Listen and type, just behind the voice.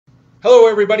Hello,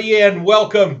 everybody, and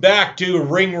welcome back to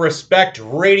Ring Respect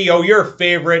Radio, your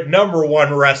favorite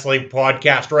 #1 wrestling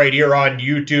podcast right here on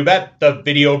YouTube at the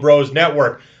Video Bros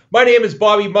Network. My name is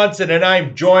Bobby Munson, and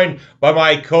I'm joined by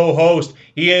my co-host.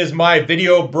 He is my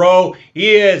video bro.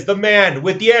 He is the man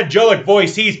with the angelic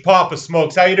voice. He's Papa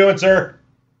Smokes. How you doing, sir?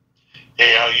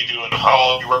 Hey, how you doing? How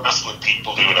all you wrestling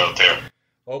people doing out there?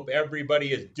 Hope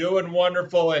everybody is doing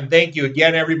wonderful, and thank you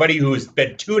again, everybody who's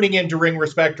been tuning into Ring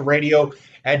Respect Radio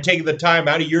and taking the time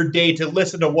out of your day to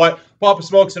listen to what Papa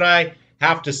Smokes and I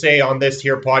have to say on this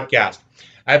here podcast.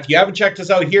 If you haven't checked us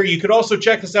out here, you can also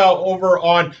check us out over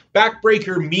on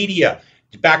Backbreaker Media.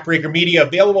 Backbreaker Media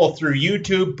available through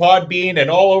YouTube, Podbean,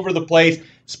 and all over the place,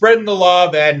 spreading the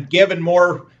love and giving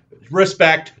more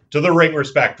respect to the Ring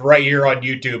Respect right here on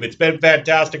YouTube. It's been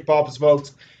fantastic, Papa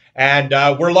Smokes. And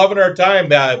we're loving our time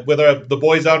with the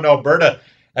boys out in Alberta.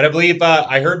 And I believe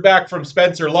I heard back from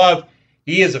Spencer Love.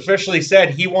 He has officially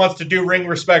said he wants to do Ring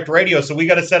Respect Radio. So we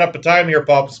got to set up a time here,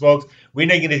 Papa Smokes. We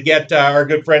need to get our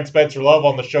good friend Spencer Love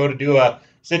on the show to do a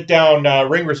sit-down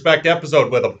Ring Respect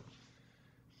episode with him.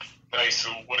 Nice. So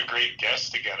what a great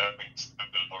guest to get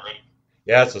already.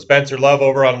 Yeah, so Spencer Love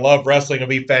over on Love Wrestling will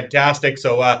be fantastic.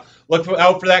 So look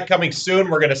out for that coming soon.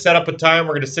 We're going to set up a time.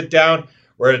 We're going to sit down.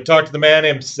 We're going to talk to the man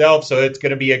himself, so it's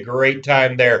going to be a great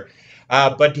time there.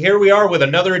 But here we are with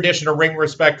another edition of Ring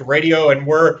Respect Radio, and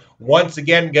we're once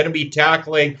again going to be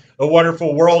tackling the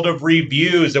wonderful world of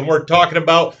reviews, and we're talking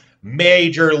about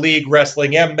Major League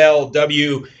Wrestling,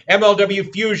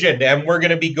 MLW Fusion, and we're going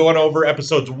to be going over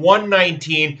episodes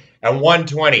 119 and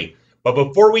 120. But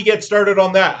before we get started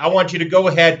on that, I want you to go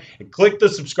ahead and click the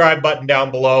subscribe button down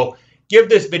below. Give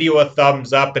this video a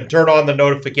thumbs up and turn on the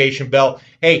notification bell.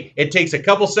 Hey, it takes a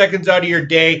couple seconds out of your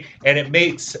day, and it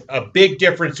makes a big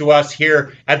difference to us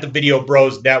here at the Video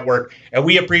Bros Network. And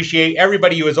we appreciate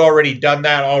everybody who has already done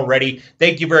that already.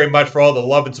 Thank you very much for all the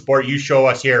love and support you show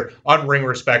us here on Ring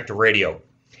Respect Radio.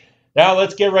 Now,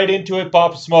 let's get right into it,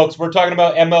 Papa Smokes. We're talking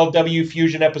about MLW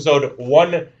Fusion episode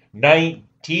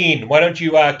 119. Why don't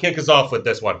you kick us off with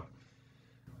this one?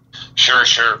 Sure.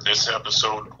 This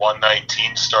episode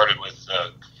 119 started with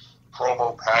a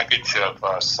promo package of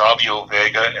Savio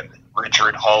Vega and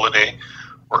Richard Holiday.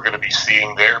 We're going to be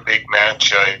seeing their big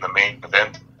match in the main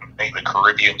event, the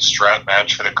Caribbean strap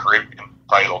match for the Caribbean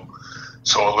title.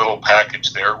 So a little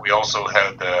package there. We also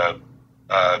had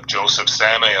Joseph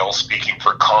Samael speaking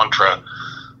for Contra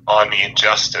on the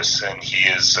Injustice, and he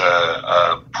is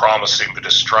promising the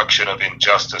destruction of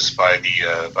Injustice by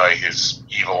his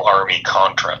evil army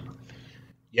Contra.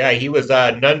 Yeah, he was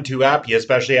none too happy,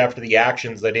 especially after the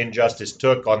actions that Injustice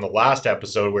took on the last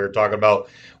episode. We were talking about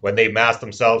when they masked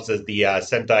themselves as the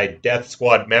Sentai Death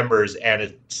Squad members, and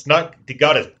it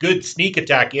got a good sneak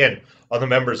attack in on the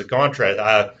members of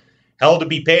Contra. Hell to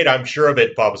be paid, I'm sure of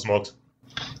it, Papa Smokes.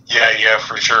 Yeah,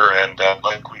 for sure. And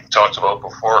like we've talked about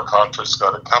before, Contra's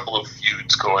got a couple of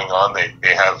feuds going on.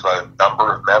 They have a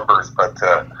number of members, but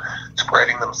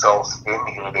spreading themselves thin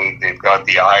here, they've got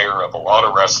the ire of a lot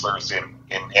of wrestlers in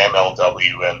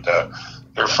MLW, and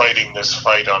they're fighting this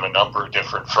fight on a number of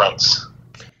different fronts.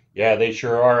 Yeah, they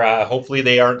sure are. Hopefully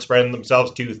they aren't spreading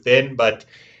themselves too thin, but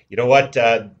you know what?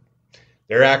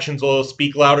 Their actions will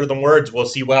speak louder than words. We'll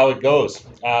see how it goes.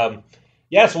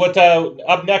 Yeah, so what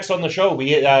up next on the show?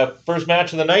 We first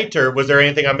match of the night, or was there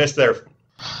anything I missed there?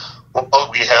 Well,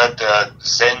 we had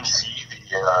Zenshi,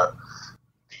 the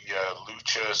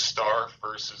Lucha star,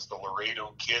 versus the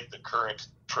Laredo Kid, the current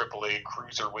AAA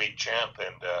Cruiserweight champ,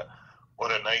 and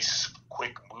what a nice,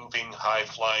 quick-moving,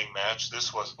 high-flying match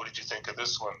this was. What did you think of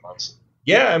this one, Munson?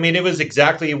 Yeah, I mean, it was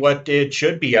exactly what it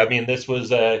should be. I mean, this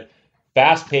was a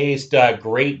fast-paced,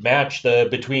 great match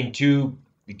between two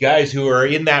guys who are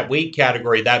in that weight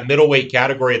category, that middleweight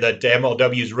category that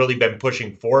MLW's really been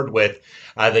pushing forward with.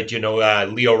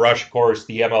 Leo Rush, of course,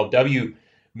 the MLW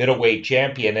middleweight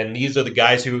champion, and these are the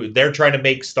guys who they're trying to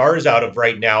make stars out of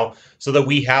right now, so that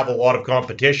we have a lot of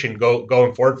competition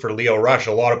going forward for Leo Rush,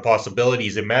 a lot of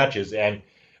possibilities in matches. And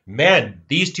man,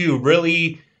 these two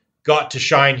really got to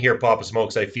shine here, Papa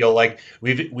Smokes. I feel like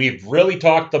we've really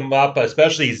talked them up,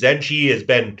 especially Zenshi has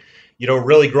been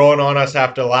really growing on us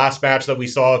after the last match that we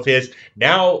saw of his.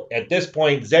 Now, at this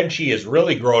point, Zenshi is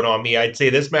really growing on me. I'd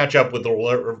say this matchup with the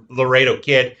Laredo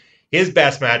Kid, his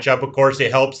best matchup. Of course,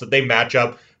 it helps that they match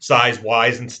up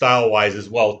size-wise and style-wise as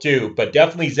well, too. But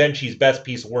definitely Zenshi's best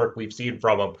piece of work we've seen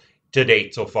from him to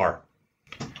date so far.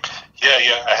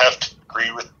 Yeah, I have to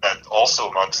agree with that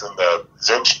also, Munson.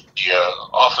 Zenshi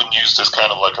often used as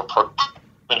kind of like a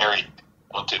preliminary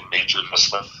in major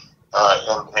wrestling.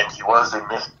 And he was in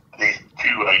this case,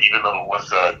 too, even though it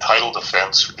was a title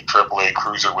defense for the AAA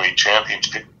Cruiserweight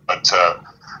Championship. But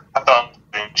I thought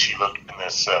she looked in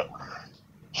this.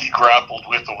 He grappled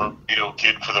with the Laredo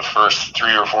Kid for the first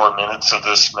 3 or 4 minutes of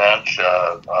this match.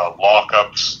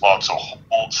 Lockups, lots of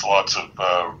holds, lots of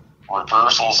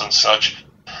reversals and such.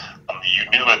 You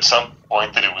knew at some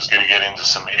point that it was going to get into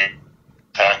some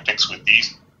tactics with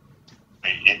these.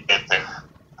 It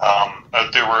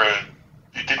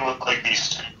didn't look like these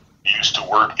two used to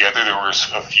work together. There was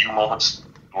a few moments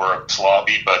were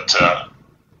sloppy, but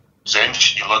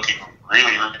Zenchi looking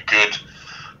really, really good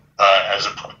as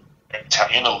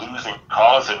in a losing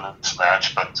cause in this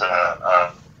match. But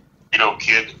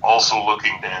Kid also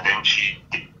looking to Zenchi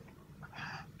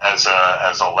as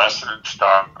a lesser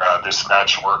star. This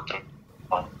match worked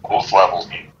on both levels.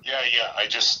 Yeah. I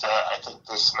think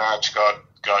this match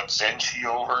got Zenchi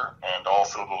over, and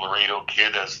also the Laredo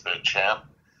Kid as the champ.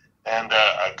 And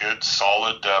a good,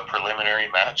 solid preliminary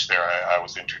match there. I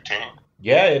was entertained.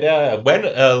 Yeah, it went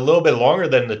a little bit longer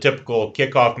than the typical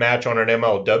kickoff match on an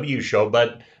MLW show,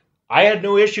 but I had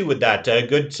no issue with that. A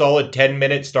good, solid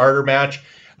 10-minute starter match.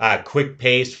 Quick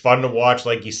pace, fun to watch,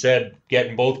 like you said,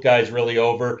 getting both guys really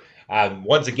over.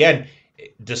 Once again,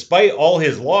 despite all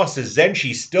his losses,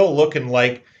 Zenchi's still looking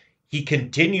like he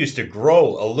continues to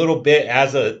grow a little bit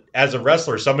as a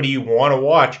wrestler, somebody you want to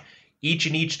watch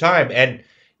each time. And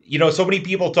so many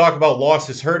people talk about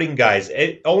losses hurting guys.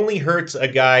 It only hurts a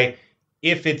guy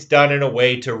if it's done in a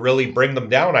way to really bring them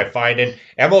down, I find. And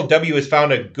MLW has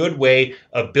found a good way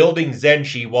of building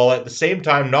Zenchi while at the same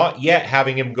time not yet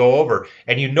having him go over.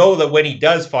 And you know that when he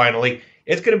does finally,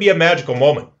 it's going to be a magical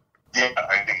moment. Yeah,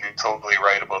 I think you're totally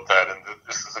right about that. And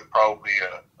this is probably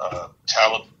a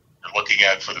talent you're looking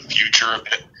at for the future of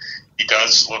it. He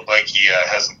does look like he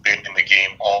hasn't been in the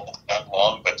game all that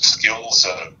long, but skills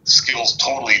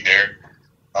totally there.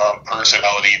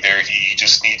 Personality there. He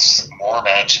just needs more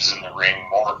matches in the ring,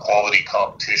 more quality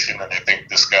competition, and I think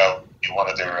this guy will be one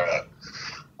of the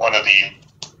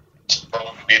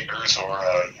strong midders or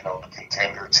a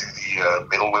contender to the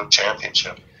middleweight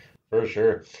championship. For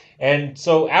sure. And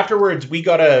so afterwards, we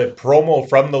got a promo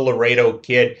from the Laredo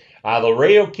Kid.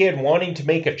 Laredo Kid wanting to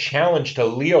make a challenge to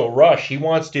Leo Rush. He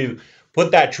wants to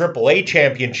put that AAA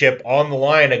championship on the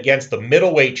line against the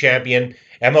middleweight champion,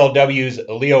 MLW's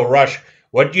Leo Rush.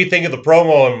 What do you think of the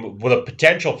promo and the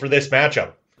potential for this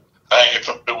matchup? I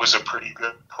thought it was a pretty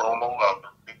good promo.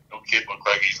 Leo Kid looked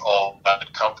like he's all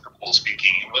that comfortable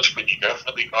speaking English, but he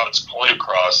definitely got his point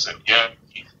across. And yeah,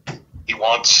 he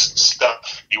wants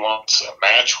stuff. He wants a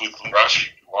match with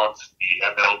Rush. He wants the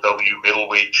MLW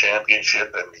middleweight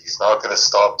championship, and he's not going to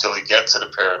stop till he gets it,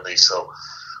 apparently. So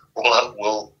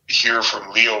we'll hear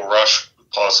from Leo Rush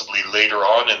possibly later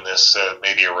on in this,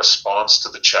 maybe a response to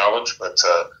the challenge. But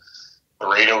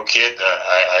Laredo Kid,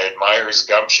 I admire his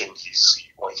gumption. He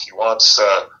wants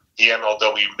the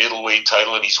MLW middleweight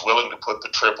title, and he's willing to put the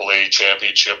AAA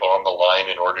championship on the line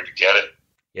in order to get it.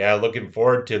 Yeah, looking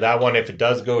forward to that one if it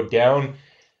does go down.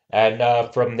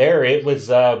 And from there, it was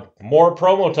more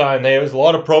promo time. There was a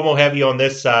lot of promo heavy on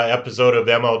this episode of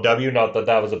MLW. Not that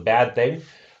that was a bad thing.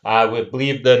 I would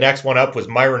believe the next one up was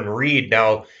Myron Reed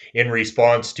now in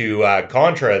response to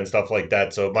Contra and stuff like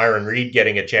that. So Myron Reed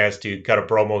getting a chance to cut a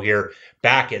promo here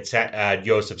back at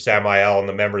Joseph Samael and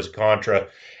the members of Contra.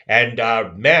 And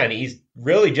man, he's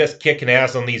really just kicking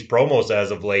ass on these promos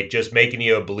as of late, just making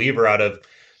you a believer out of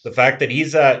the fact that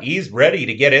he's ready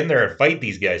to get in there and fight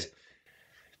these guys.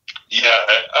 Yeah,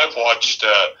 I've watched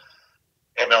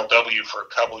MLW for a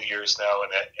couple of years now,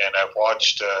 and I've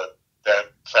watched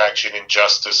that faction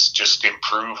Injustice just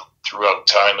improve throughout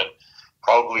time, and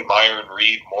probably Myron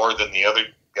Reed more than the other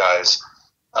guys,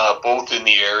 both in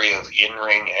the area of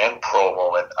in-ring and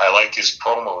promo. And I like his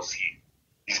promos.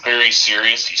 He's very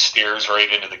serious. He stares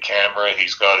right into the camera.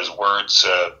 He's got his words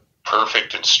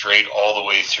perfect and straight all the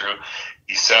way through.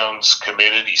 He sounds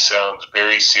committed. He sounds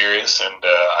very serious, and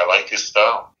I like his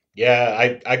style.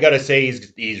 Yeah, I gotta say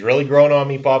he's really grown on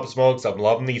me, Papa Smokes. I'm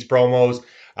loving these promos.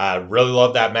 Really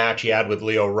love that match he had with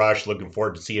Leo Rush. Looking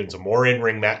forward to seeing some more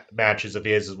in-ring matches of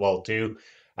his as well too.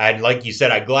 And like you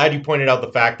said, I'm glad you pointed out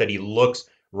the fact that he looks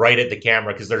right at the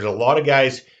camera, because there's a lot of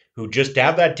guys who just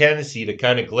have that tendency to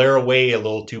kind of glare away a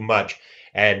little too much.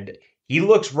 And he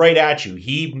looks right at you.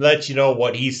 He lets you know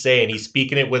what he's saying. He's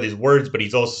speaking it with his words, but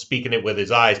he's also speaking it with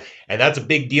his eyes. And that's a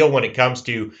big deal when it comes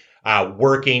to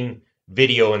working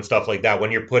video and stuff like that.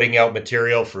 When you're putting out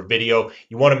material for video,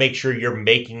 you want to make sure you're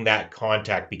making that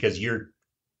contact, because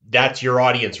that's your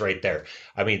audience right there.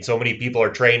 I mean, so many people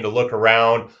are trained to look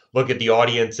around, look at the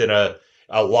audience in a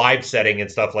live setting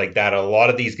and stuff like that. A lot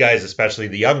of these guys, especially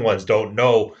the young ones, don't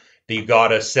know that you got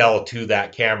to sell to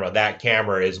that camera. That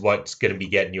camera is what's going to be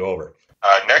getting you over.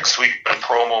 Next week, the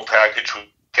promo package with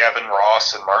Kevin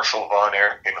Ross and Marshall Von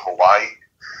Erich in Hawaii.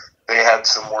 They had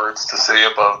some words to say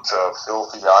about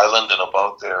Filthy Island and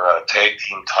about their tag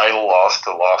team title loss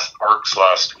to Lost Parks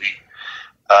last week.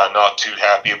 Not too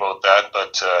happy about that,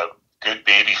 but good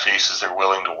baby faces are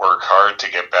willing to work hard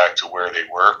to get back to where they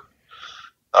were.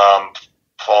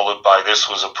 Followed by this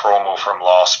was a promo from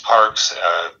Lost Parks.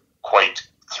 Quite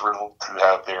thrilled to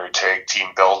have their tag team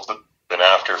belt been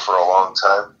after for a long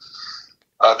time.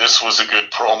 This was a good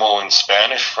promo in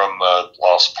Spanish from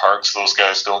Lost Parks. Those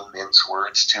guys don't mince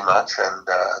words too much, and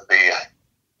they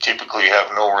typically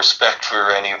have no respect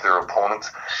for any of their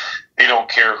opponents. They don't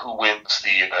care who wins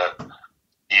the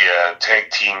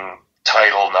tag team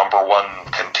title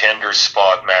 #1 contender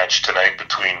spot match tonight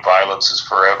between Violence is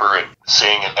Forever, and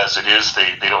saying it as it is,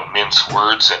 they don't mince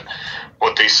words. And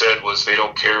what they said was they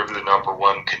don't care who the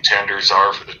 #1 contenders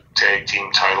are for the tag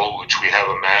team title, which we have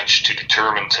a match to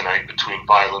determine tonight between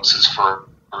Violence is Forever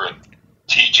and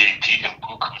TJP and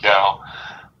Buku Dao.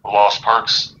 Lost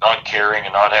Parks not caring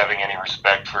and not having any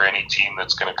respect for any team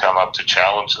that's going to come up to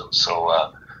challenge them.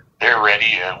 So they're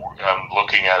ready. I'm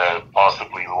looking at a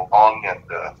possibly long and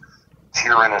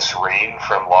tyrannous reign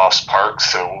from Lost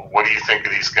Parks. So what do you think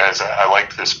of these guys? I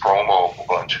liked this promo a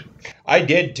bunch. I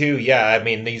did too, yeah. I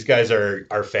mean, these guys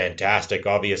are fantastic.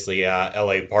 Obviously,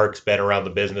 L.A. Park's been around the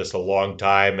business a long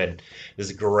time, and this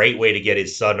is a great way to get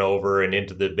his son over and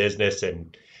into the business.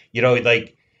 And, you know,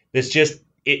 like, this just,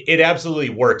 it absolutely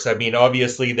works. I mean,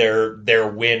 obviously, their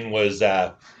win was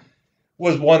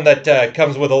one that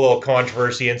comes with a little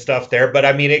controversy and stuff there. But,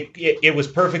 I mean, it was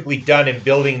perfectly done in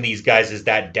building these guys as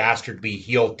that dastardly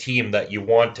heel team that you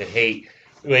want to hate,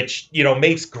 which, you know,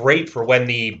 makes great for when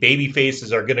the baby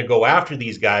faces are going to go after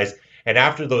these guys and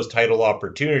after those title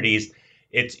opportunities.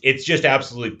 It's just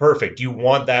absolutely perfect. You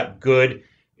want that good,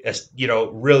 you know,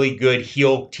 really good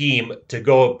heel team to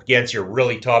go up against your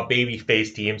really top baby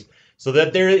face teams so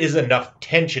that there is enough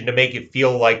tension to make it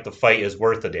feel like the fight is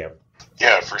worth a damn.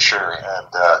 Yeah, for sure. And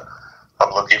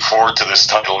I'm looking forward to this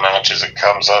title match as it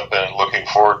comes up, and looking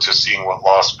forward to seeing what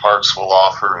Lost Parks will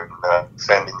offer in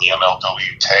defending the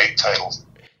MLW tag titles.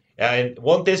 And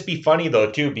won't this be funny,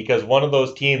 though, too, because one of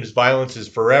those teams, Violence is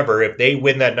Forever, if they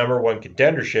win that #1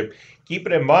 contendership, keep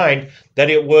it in mind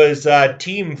that it was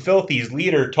Team Filthy's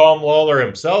leader, Tom Lawler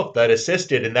himself, that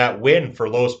assisted in that win for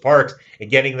Lost Parks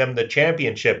and getting them the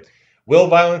championship. Will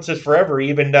Violence is Forever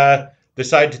even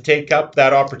decide to take up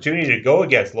that opportunity to go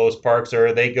against Lost Parks, or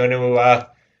are they going to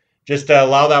just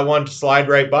allow that one to slide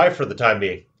right by for the time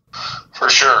being? For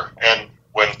sure. And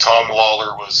when Tom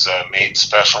Lawler was made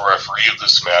special referee of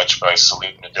this match by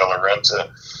Selena De La Renta,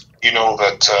 you know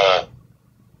that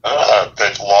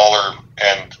that Lawler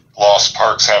and Lost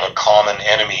Parks have a common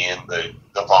enemy in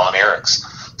the Von Erichs.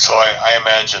 So I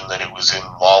imagine that it was in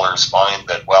Lawler's mind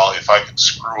that, well, if I can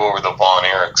screw over the Von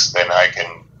Erichs, then I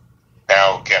can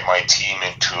now get my team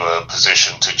into a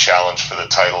position to challenge for the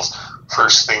titles.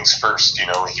 First things first, you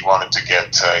know, he wanted to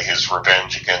get his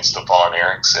revenge against the Von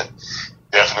Erichs, and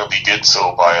definitely did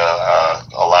so by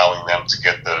allowing them to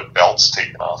get the belts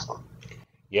taken off them.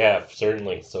 Yeah,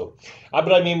 certainly. So,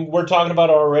 but I mean, we're talking about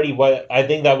already what I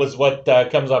think that was what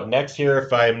comes up next here,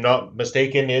 if I'm not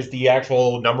mistaken, is the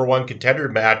actual #1 contender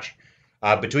match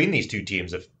between these two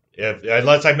teams. If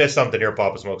unless I missed something here,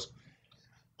 Papa Smokes.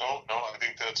 No, I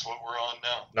think that's what we're on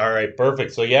now. All right,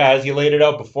 perfect. So yeah, as you laid it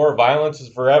out before, Violence is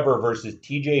Forever versus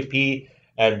TJP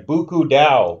and Buku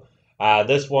Dao.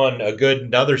 This one,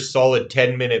 another solid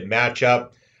 10-minute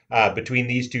matchup between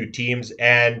these two teams.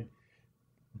 And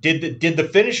did the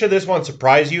finish of this one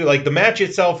surprise you? Like, the match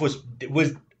itself was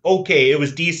okay. It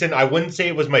was decent. I wouldn't say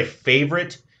it was my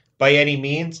favorite by any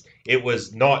means. It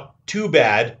was not too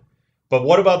bad. But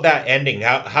what about that ending?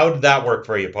 How did that work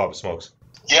for you, Papa Smokes?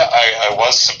 Yeah, I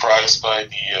was surprised by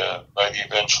the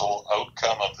eventual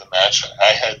outcome of the match. I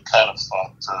had kind of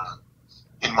thought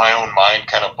in my own mind,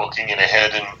 kind of booking it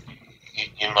ahead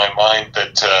in my mind,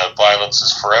 that Violence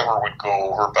is Forever would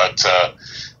go over, but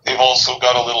they've also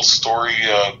got a little story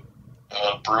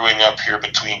brewing up here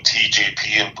between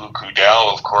TJP and Buku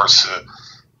Dao. Of course,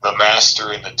 the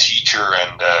master and the teacher,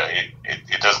 and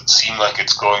it doesn't seem like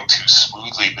it's going too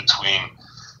smoothly between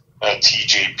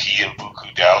TJP and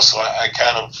Buku Dao, so I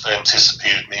kind of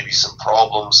anticipated maybe some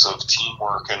problems of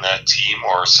teamwork in that team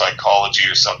or psychology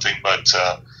or something, but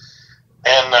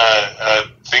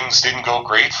things didn't go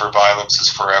great for Violence is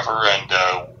Forever, and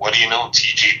what do you know,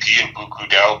 TJP and Buku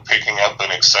Dao picking up an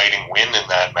exciting win in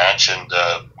that match and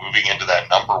moving into that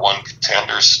 #1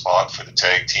 contender spot for the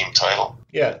tag team title.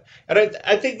 Yeah, and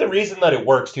I think the reason that it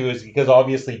works too is because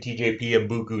obviously TJP and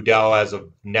Buku Dao, as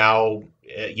of now,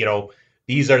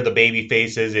 these are the baby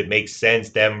faces. It makes sense,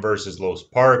 them versus Los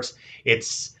Parks.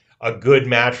 It's a good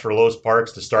match for Los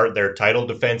Parks to start their title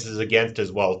defenses against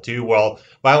as well too. Well,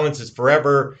 Violence is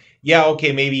Forever. Yeah,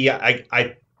 okay, maybe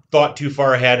I thought too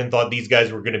far ahead and thought these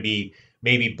guys were going to be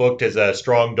maybe booked as a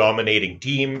strong dominating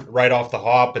team right off the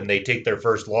hop, and they take their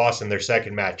first loss in their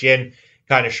second match in.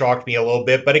 Kind of shocked me a little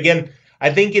bit. But again,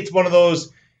 I think it's one of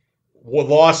those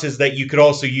losses that you could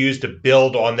also use to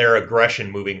build on their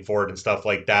aggression moving forward and stuff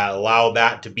like that. Allow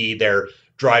that to be their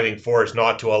driving force,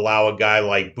 not to allow a guy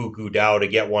like Buku Dao to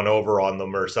get one over on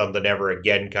them or something ever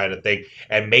again kind of thing,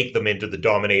 and make them into the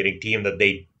dominating team that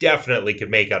they definitely could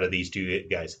make out of these two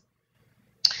guys.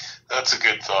 That's a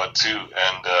good thought too.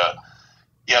 And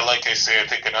yeah, like I say, I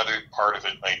think another part of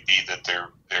it might be that they're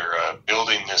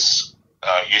building this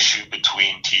issue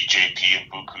between TJP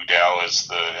and Buku Dao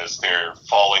as they're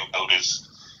falling out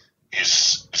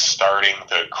is starting.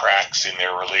 The cracks in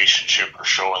their relationship are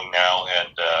showing now,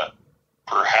 and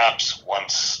perhaps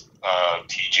once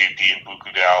TJP and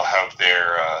Buku Dao have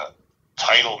their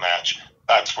title match,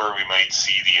 that's where we might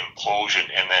see the implosion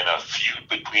and then a feud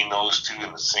between those two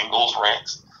in the singles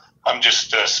ranks. I'm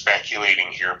just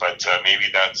speculating here, but maybe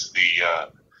that's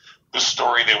the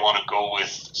story they want to go with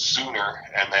sooner,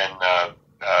 and then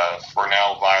for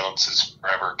now, Violence is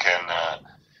Forever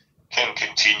can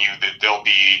continue. That they'll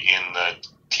be in the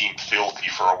Team Filthy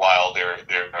for a while. They're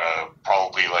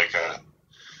probably like a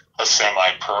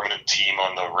semi-permanent team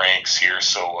on the ranks here.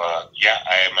 So yeah,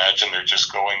 I imagine they're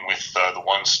just going with the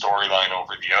one storyline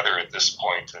over the other at this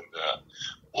point, and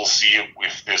we'll see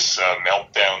if this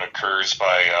meltdown occurs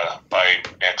by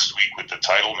next week with the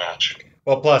title match.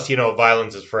 Well, plus,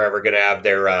 Violence is Forever going to have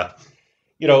their,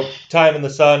 time in the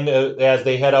sun as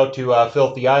they head out to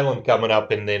Filthy Island coming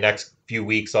up in the next few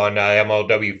weeks on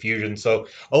MLW Fusion. So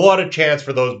a lot of chance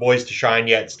for those boys to shine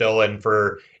yet still, and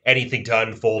for anything to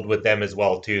unfold with them as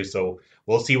well, too. So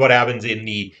we'll see what happens in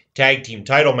the tag team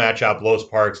title matchup, Los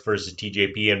Parks versus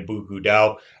TJP and Buku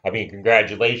Dao. I mean,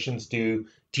 congratulations to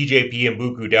TJP and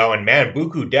Buku Dao. And man,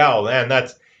 Buku Dao, man,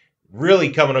 that's really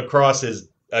coming across as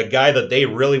a guy that they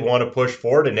really want to push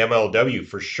forward in MLW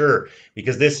for sure,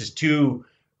 because this is two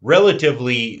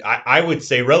relatively, I would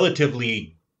say,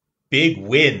 relatively big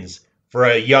wins for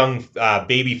a young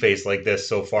babyface like this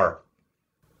so far.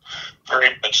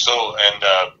 Very much so, and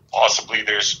possibly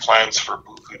there's plans for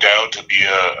Buku Dao to be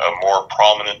a more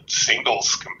prominent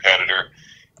singles competitor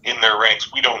in their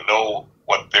ranks. We don't know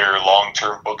what their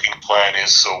long-term booking plan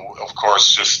is, so of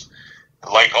course, just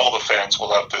like all the fans,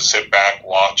 we'll have to sit back,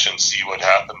 watch, and see what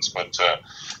happens. But there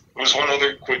was one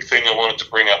other quick thing I wanted to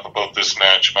bring up about this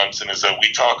match, Munson, is that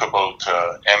we talk about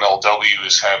MLW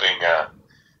as having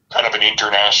kind of an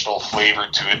international flavor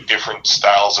to it, different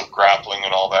styles of grappling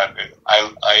and all that.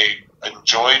 I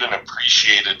enjoyed and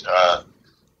appreciated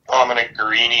Dominic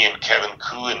Guarini and Kevin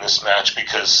Koo in this match,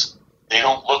 because they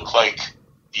don't look like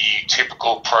the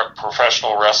typical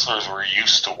professional wrestlers we're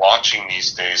used to watching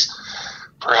these days,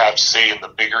 perhaps say in the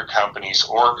bigger companies,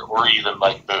 or even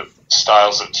like the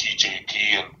styles of TJP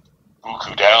and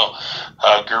Buku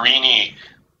Dao. Guarini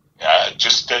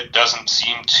just doesn't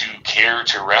seem to care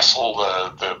to wrestle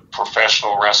the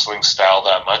professional wrestling style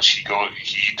that much.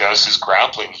 He does his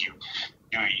grappling.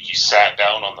 He sat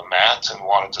down on the mat and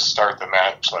wanted to start the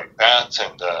match like that,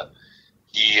 and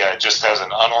he just has an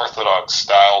unorthodox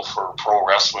style for pro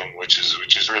wrestling, which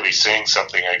is really saying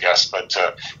something, I guess. But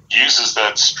uses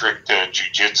that strict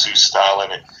jiu-jitsu style,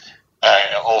 and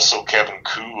also Kevin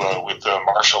Koo with the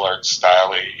martial arts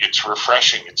style. It's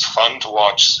refreshing. It's fun to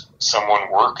watch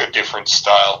someone work a different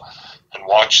style and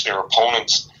watch their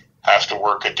opponents have to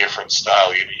work a different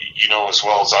style. You know as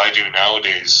well as I do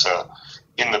nowadays,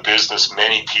 in the business,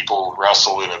 many people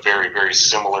wrestle in a very, very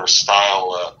similar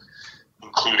style,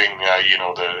 including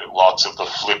lots of the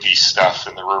flippy stuff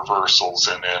and the reversals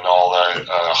and all the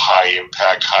high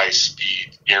impact, high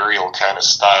speed aerial kind of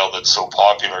style that's so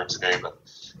popular today. But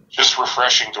just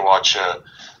refreshing to watch a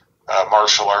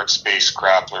martial arts based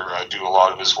grappler do a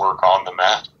lot of his work on the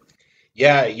mat.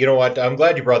 Yeah, you know what? I'm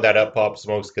glad you brought that up, Pop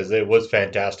Smokes, because it was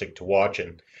fantastic to watch,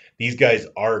 and these guys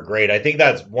are great. I think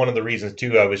that's one of the reasons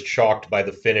too I was shocked by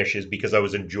the finish, is because I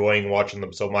was enjoying watching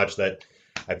them so much that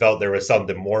I felt there was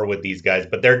something more with these guys.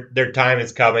 But their time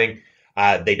is coming.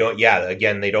 They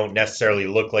don't necessarily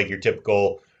look like your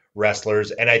typical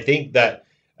wrestlers, and I think that,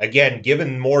 again,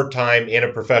 given more time in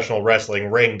a professional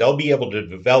wrestling ring, they'll be able to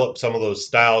develop some of those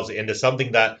styles into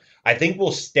something that I think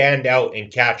will stand out and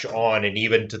catch on, and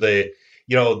even to the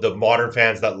modern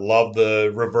fans that love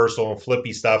the reversal and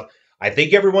flippy stuff, I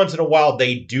think every once in a while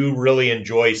they do really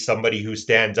enjoy somebody who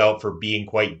stands out for being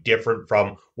quite different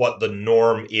from what the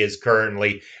norm is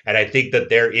currently. And I think that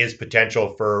there is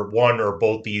potential for one or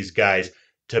both these guys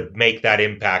to make that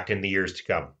impact in the years to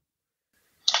come.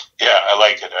 Yeah, I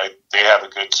like it. They have a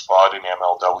good spot in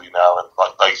MLW now, and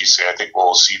like you say, I think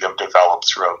we'll see them develop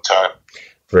throughout time.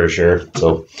 For sure.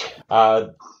 So,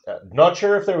 not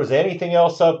sure if there was anything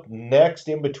else up next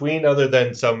in between other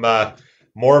than some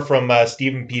more from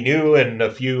Stephen Pinu and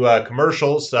a few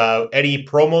commercials. Any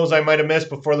promos I might have missed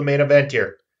before the main event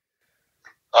here?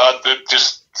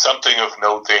 Just something of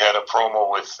note, they had a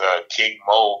promo with King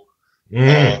Mo.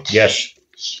 Yes.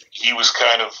 He was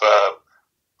kind of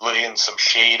laying some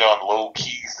shade on Low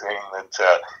Key, saying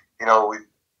that, we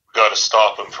got to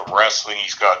stop him from wrestling.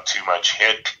 He's got too much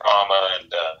head trauma,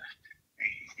 and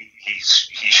he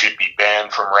should be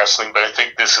banned from wrestling. But I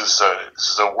think this is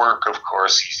a work, of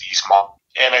course. He's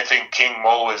and I think King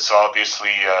Mo is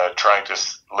obviously trying to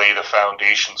lay the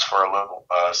foundations for a little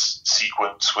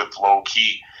sequence with Low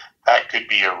Key. That could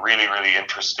be a really, really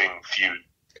interesting feud.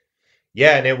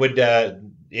 Yeah, and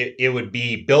it would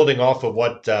be building off of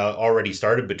what already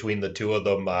started between the two of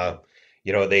them.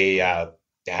 They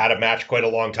had a match quite a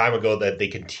long time ago that they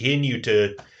continue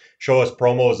to show us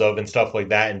promos of and stuff like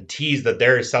that, and tease that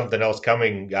there is something else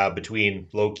coming between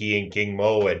Low Key and King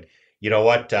Mo. And you know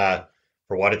what?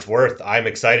 For what it's worth, I'm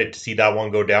excited to see that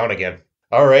one go down again.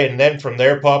 All right, and then from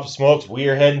there, Papa Smokes, we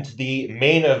are heading to the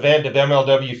main event of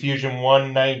MLW Fusion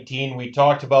 119. We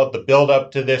talked about the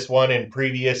build-up to this one in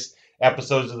previous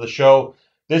episodes of the show.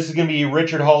 This is going to be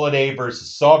Richard Holiday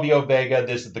versus Savio Vega.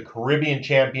 This is the Caribbean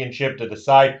Championship to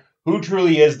decide who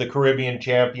truly is the Caribbean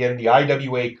champion, the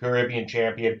IWA Caribbean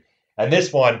champion, and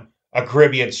this one, a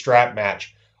Caribbean strap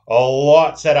match. A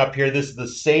lot set up here. This is the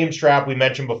same strap we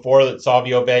mentioned before that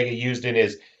Savio Vega used in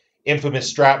his infamous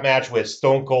strap match with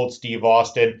Stone Cold Steve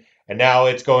Austin, and now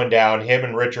it's going down, him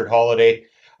and Richard Holiday.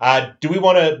 Do we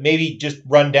want to maybe just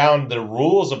run down the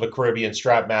rules of a Caribbean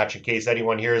strap match in case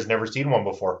anyone here has never seen one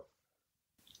before?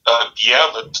 Yeah,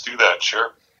 let's do that,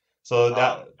 sure.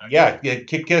 So,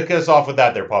 kick us off with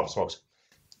that there, Papa Smokes.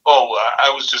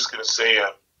 I was just going to say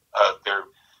their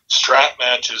strap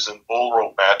matches and bull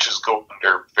rope matches go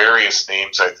under various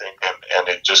names, I think, and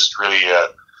it just really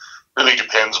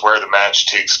depends where the match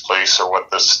takes place or what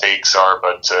the stakes are.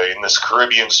 But in this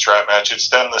Caribbean strap match, it's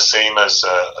done the same as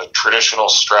a traditional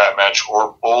strap match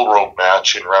or bull rope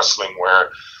match in wrestling,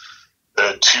 where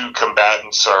the two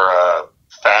combatants are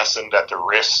fastened at the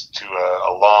wrist to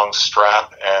a long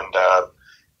strap, and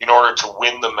in order to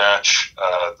win the match,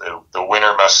 the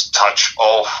winner must touch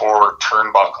all four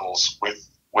turnbuckles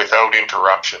without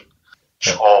interruption.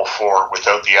 All four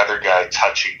without the other guy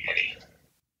touching any.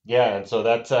 Yeah, and so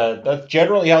that's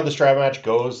generally how the strap match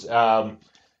goes.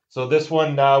 So this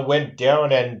one went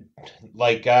down, and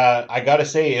I gotta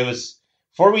say, it was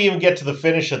before we even get to the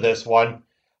finish of this one.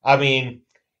 I mean,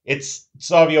 it's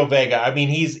Savio Vega. I mean,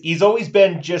 he's always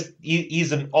been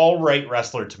he's an all right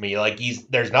wrestler to me. Like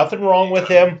there's nothing wrong with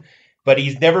him, but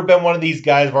he's never been one of these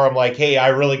guys where I'm like, hey,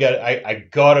 I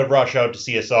gotta rush out to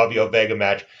see a Savio Vega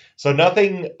match. So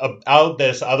nothing about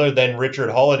this other than Richard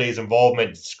Holiday's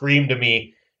involvement screamed to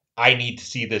me, I need to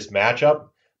see this matchup.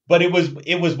 But it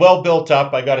was well built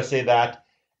up, I gotta say that.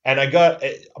 And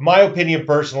my opinion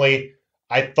personally,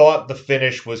 I thought the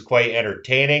finish was quite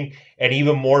entertaining, and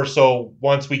even more so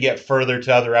once we get further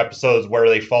to other episodes where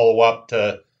they follow up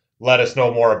to let us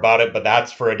know more about it, but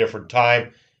that's for a different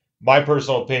time. My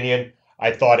personal opinion,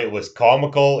 I thought it was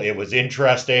comical, it was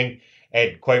interesting,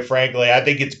 and quite frankly, I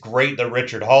think it's great that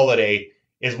Richard Holiday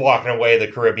is walking away the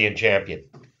Caribbean champion.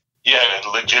 Yeah, and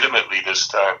legitimately this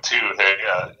time too.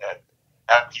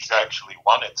 He's actually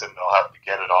won it, and they'll have to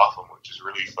get it off him, which is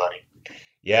really funny.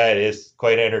 Yeah, it is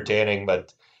quite entertaining,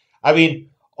 but I mean,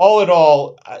 all in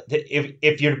all,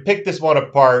 if you're to pick this one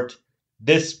apart,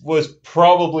 this was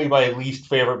probably my least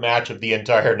favorite match of the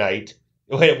entire night.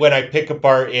 When I pick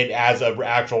apart it as an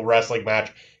actual wrestling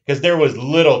match, because there was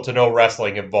little to no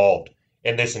wrestling involved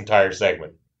in this entire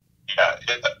segment. Yeah,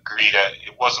 agreed.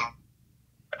 It wasn't.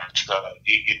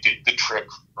 It did the trick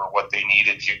for what they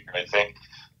needed here, I think.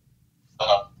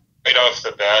 Right off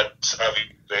the bat, Savio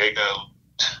Vega,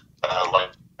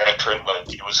 like veteran, like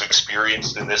he was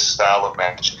experienced in this style of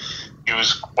match. He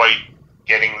was quite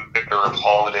getting the better of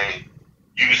Holiday,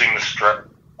 using the strap,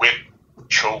 whip,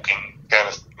 choking kind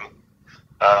of thing.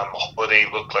 Holiday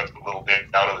looked like a little bit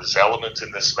out of his element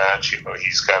in this match.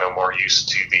 He's kind of more used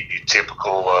to the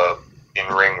typical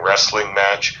in-ring wrestling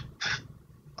match.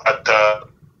 But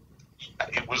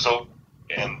it was open,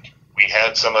 and we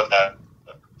had some of that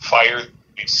fire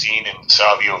we've seen in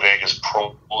Savio Vega's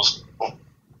promos.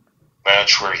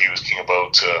 match where he was talking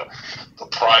about the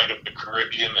pride of the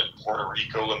Caribbean and Puerto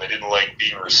Rico, and they didn't like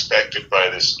being respected by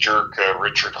this jerk,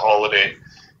 Richard Holiday.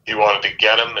 He wanted to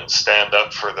get him and stand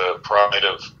up for the pride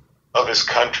of his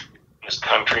country.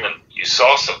 And you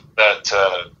saw some of that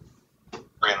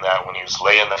in that when he was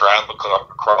laying the strap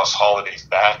across Holiday's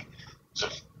back. So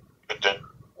the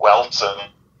welts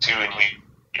too, and we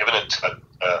given it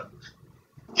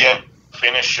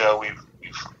finish.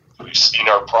 We've seen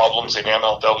our problems in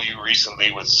MLW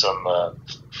recently with some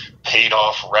paid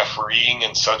off refereeing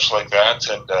and such like that.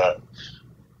 And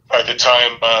by the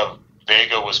time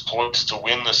Vega was poised to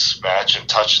win this match and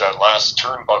touch that last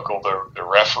turnbuckle, the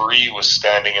referee was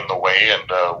standing in the way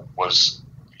and was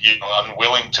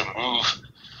unwilling to move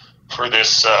for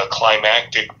this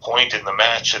climactic point in the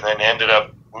match, and then ended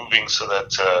up moving so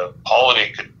that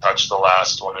Holiday could touch the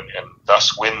last one and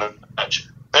thus win the match.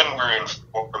 Then we're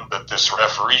informed that this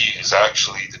referee is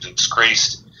actually the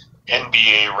disgraced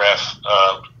NBA ref.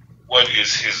 What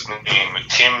is his name?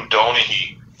 Tim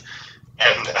Donaghy.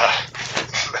 And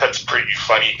that's a pretty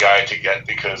funny guy to get,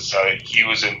 because he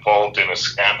was involved in a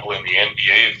scandal in the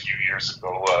NBA a few years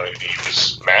ago. He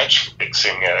was match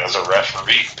fixing as a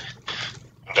referee.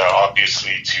 And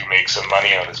obviously to make some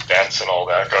money on his bets and all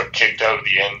that, got kicked out of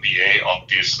the NBA.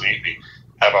 Obviously, they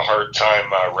have a hard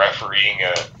time refereeing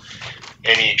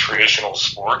any traditional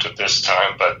sport at this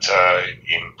time, but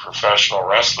in professional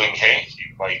wrestling, hey,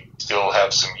 you might still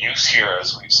have some use here,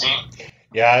 as we've seen.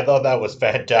 Yeah, I thought that was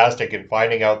fantastic in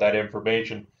finding out that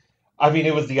information. I mean,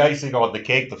 it was the icing on the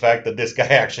cake, the fact that this guy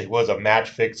actually was a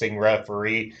match-fixing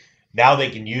referee. Now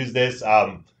they can use this.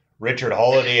 Richard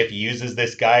Holiday, if he uses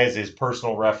this guy as his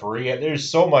personal referee, there's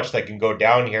so much that can go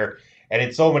down here, and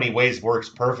in so many ways works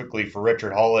perfectly for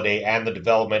Richard Holiday and the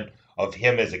development of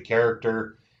him as a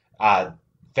character.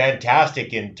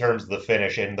 Fantastic in terms of the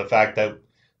finish and the fact that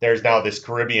there's now this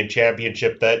Caribbean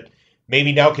championship that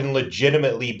maybe now can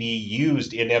legitimately be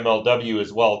used in MLW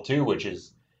as well too, which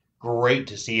is great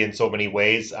to see in so many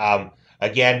ways.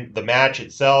 Again, the match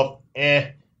itself,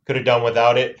 could have done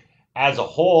without it. As a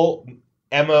whole,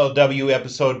 MLW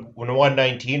episode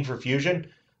 119 for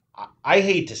Fusion, I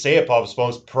hate to say it, Pop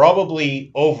Smokes,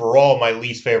 probably overall my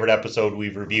least favorite episode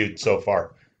we've reviewed so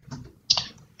far.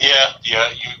 Yeah, you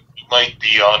might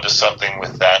be onto something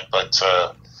with that, but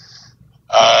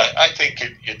I think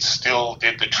it still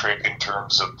did the trick in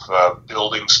terms of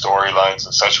building storylines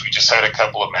and such. We just had a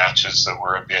couple of matches that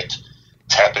were a bit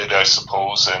tepid, I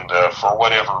suppose, and for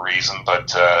whatever reason,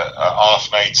 but off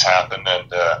nights happen,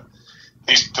 and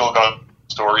they still got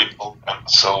story, and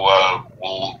so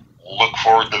we'll look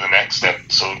forward to the next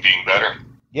episode being better.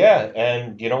 Yeah,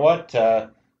 and you know what?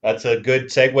 That's a good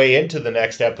segue into the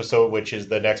next episode, which is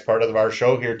the next part of our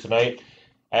show here tonight.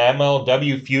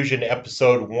 MLW Fusion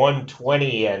episode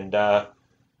 120, and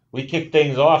we kick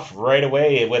things off right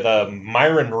away with a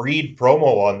Myron Reed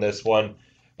promo on this one.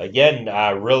 Again,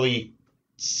 really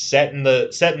setting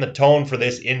the tone for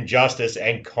this Injustice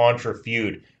and Contra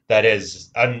feud that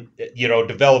is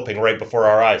developing right before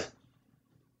our eyes.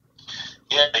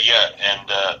 Yeah, and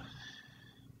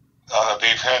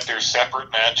they've had their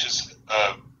separate matches.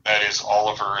 That is,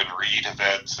 Oliver and Reed have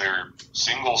had their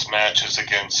singles matches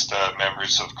against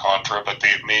members of Contra, but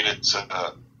they've made it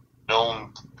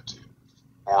known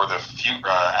for the future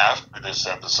after this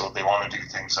episode they want to do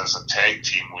things as a tag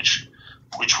team, which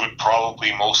would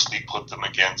probably mostly put them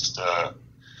against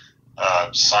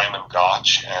Simon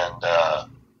Gotch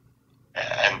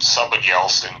and somebody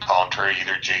else in Contra,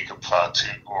 either Jacob Fatu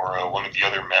or one of the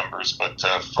other members. But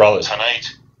for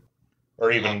tonight.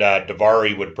 Or even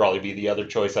Davari would probably be the other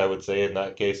choice, I would say, in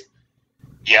that case.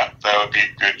 Yeah, that would be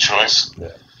a good choice. Yeah.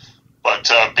 But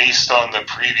based on the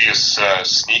previous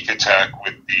sneak attack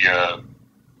with the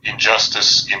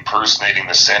Injustice impersonating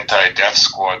the Sentai Death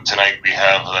Squad, tonight we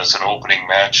have as an opening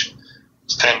match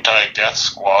Sentai Death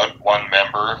Squad, one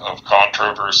member of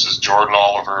Contra versus Jordan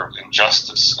Oliver of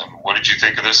Injustice. And what did you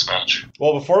think of this match?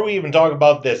 Well, before we even talk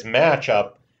about this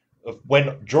matchup,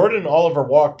 when Jordan Oliver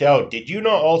walked out, did you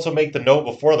not also make the note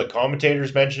before the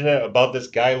commentators mentioned it about this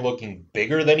guy looking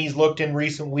bigger than he's looked in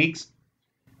recent weeks?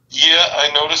 Yeah,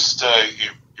 I noticed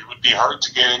it would be hard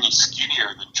to get any skinnier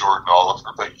than Jordan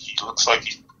Oliver, but he looks like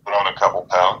he's put on a couple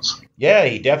pounds. Yeah,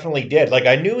 he definitely did. Like,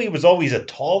 I knew he was always a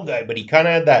tall guy, but he kind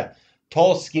of had that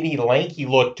tall, skinny, lanky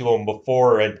look to him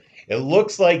before, and it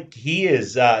looks like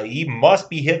he must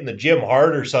be hitting the gym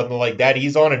hard or something like that.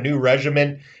 He's on a new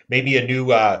regimen, maybe a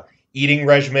new eating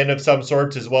regimen of some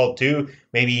sorts as well too.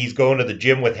 Maybe he's going to the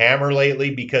gym with Hammer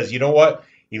lately, because you know what?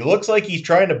 He looks like he's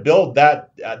trying to build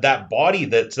that body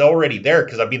that's already there,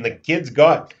 because I mean the kid's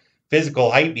got physical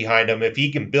height behind him. If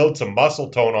he can build some muscle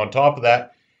tone on top of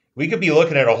that, we could be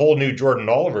looking at a whole new Jordan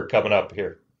Oliver coming up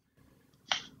here.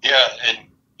 Yeah, and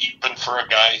even for a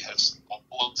guy as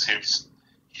old as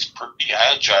he's pretty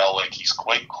agile. Like, he's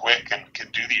quite quick and can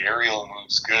do the aerial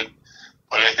moves good.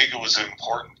 But I think it was an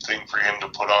important thing for him to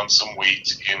put on some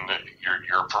weight.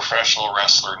 You're a professional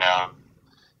wrestler now.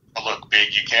 Look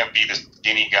big. You can't be the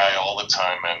skinny guy all the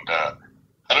time. And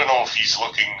I don't know if he's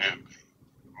looking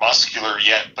muscular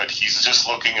yet, but he's just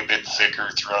looking a bit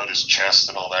thicker throughout his chest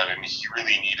and all that. And he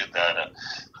really needed that.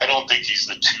 I don't think he's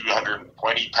the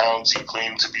 220 pounds he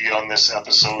claimed to be on this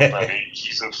episode, but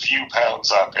he's a few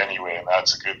pounds up anyway, and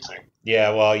that's a good thing. Yeah,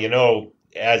 well,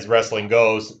 as wrestling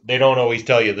goes, they don't always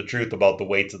tell you the truth about the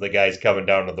weights of the guys coming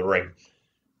down to the ring.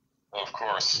 Of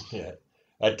course. Yeah.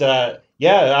 But,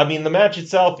 the match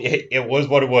itself, it was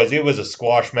what it was. It was a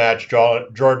squash match.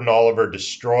 Jordan Oliver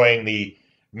destroying the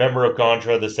member of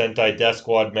Contra, the Sentai Death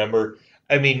Squad member.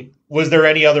 I mean, was there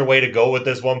any other way to go with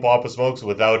this one, Papa Smokes,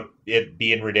 without it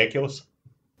being ridiculous?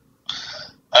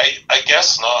 I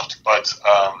guess not, but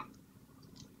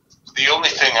the only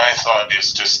thing I thought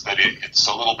is just that it's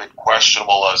a little bit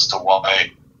questionable as to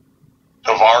why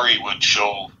Davari would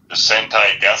show the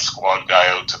Sentai Death Squad guy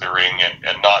out to the ring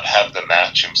and not have the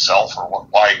match himself, or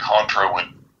why Contra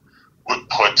would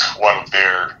put one of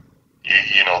their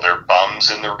their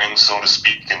bums in the ring, so to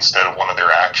speak, instead of one of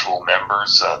their actual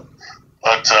members.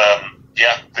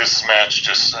 This match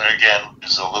just, again,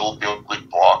 is a little bit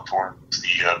blocked towards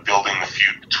the building the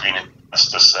feud between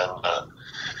Injustice and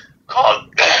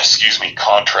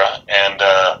Contra. And,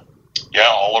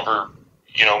 Oliver,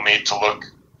 made to look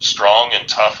strong and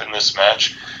tough in this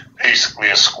match. Basically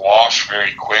a squash,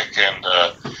 very quick, and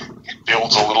it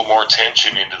builds a little more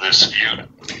tension into this feud.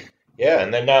 Yeah,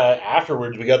 and then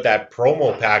afterwards we got that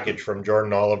promo package from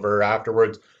Jordan Oliver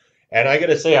afterwards. And I got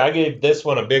to say, I gave this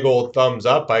one a big old thumbs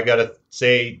up. I got to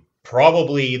say,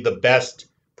 probably the best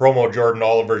promo Jordan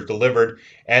Oliver's delivered,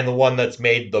 and the one that's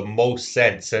made the most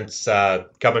sense since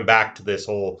coming back to this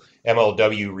whole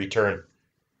MLW return.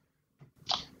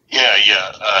 Yeah.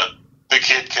 The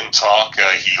kid can talk.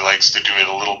 He likes to do it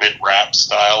a little bit rap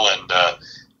style, and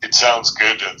it sounds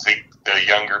good. I think the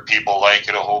younger people like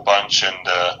it a whole bunch, and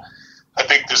I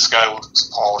think this guy will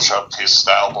just polish up his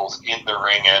style both in the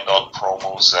ring and on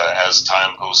promos as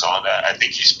time goes on. I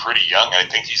think he's pretty young. I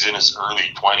think he's in his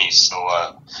early 20s,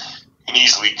 so he can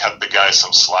easily cut the guy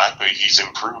some slack, but he's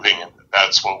improving, and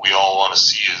that's what we all want to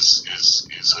see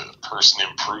is a person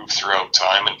improve throughout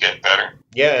time and get better.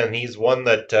 Yeah, and he's one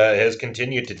that has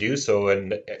continued to do so,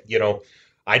 and,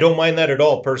 I don't mind that at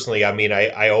all, personally. I mean,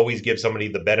 I always give somebody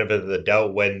the benefit of the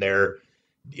doubt when they're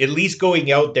at least going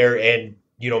out there and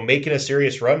making a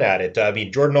serious run at it. I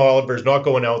mean, Jordan Oliver's not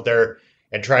going out there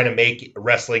and trying to make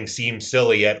wrestling seem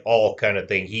silly at all kind of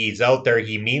thing. He's out there,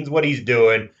 he means what he's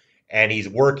doing, and he's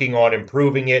working on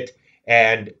improving it.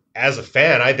 And as a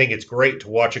fan, I think it's great to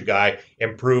watch a guy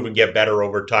improve and get better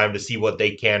over time to see what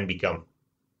they can become.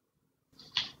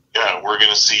 Yeah, we're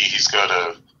going to see he's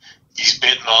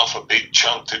bitten off a big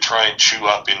chunk to try and chew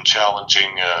up in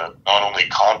challenging not only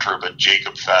Contra, but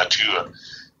Jacob Fatu.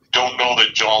 Don't know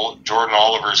that Jordan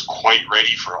Oliver's quite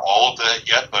ready for all of that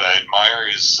yet, but I admire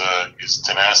his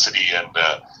tenacity, and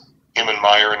him and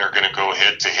Myron are going to go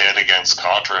head-to-head against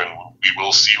Contra, and we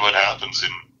will see what happens in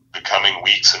the coming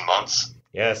weeks and months.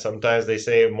 Yeah, sometimes they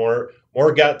say more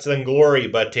guts than glory,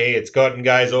 but hey, it's gotten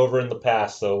guys over in the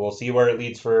past, so we'll see where it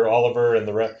leads for Oliver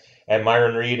and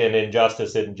Myron Reed and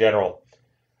Injustice in general.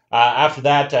 After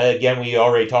that, again, we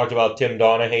already talked about Tim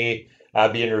Donaghy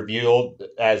being revealed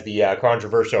as the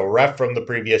controversial ref from the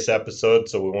previous episode,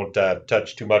 so we won't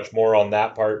touch too much more on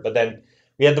that part. But then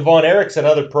we had the Von Erichs,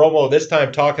 another promo, this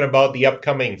time talking about the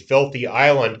upcoming Filthy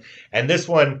Island. And this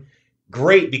one,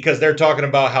 great, because they're talking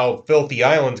about how Filthy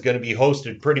Island's going to be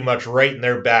hosted pretty much right in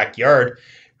their backyard.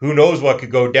 Who knows what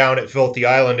could go down at Filthy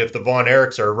Island if the Von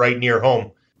Erichs are right near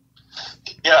home.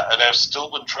 Yeah, and I've still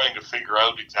been trying to figure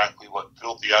out exactly what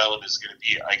Filthy Island is going to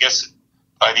be. I guess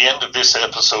by the end of this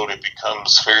episode, it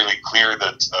becomes fairly clear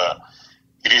that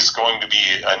it is going to be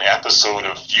an episode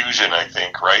of Fusion, I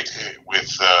think, right?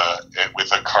 With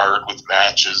a card with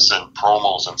matches and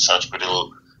promos and such, but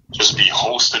it'll just be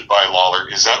hosted by Lawler.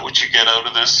 Is that what you get out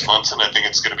of this, Munson? I think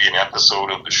it's going to be an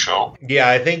episode of the show. Yeah,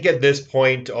 I think at this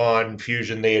point on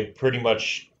Fusion, they had pretty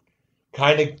much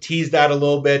kind of teased that a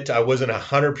little bit. I wasn't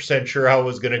 100% sure how it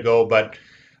was going to go, but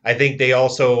I think they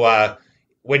also...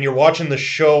 when you're watching the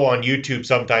show on YouTube,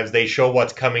 sometimes they show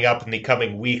what's coming up in the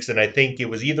coming weeks, and I think it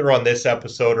was either on this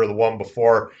episode or the one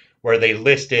before where they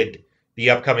listed the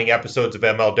upcoming episodes of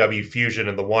MLW Fusion,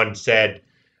 and the one said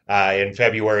in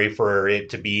February for it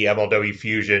to be MLW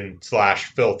Fusion /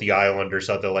 Filthy Island or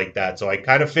something like that. So I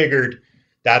kind of figured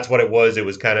that's what it was. It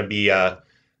was kind of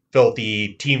the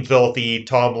Team Filthy,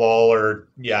 Tom Lawler,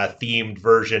 themed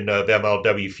version of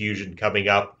MLW Fusion coming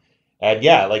up. And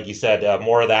yeah, like you said,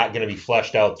 more of that going to be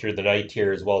fleshed out through the night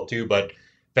here as well too. But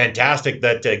fantastic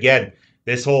that again,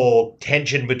 this whole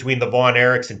tension between the Von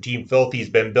Erichs and Team Filthy has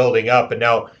been building up, and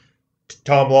now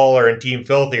Tom Lawler and Team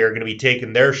Filthy are going to be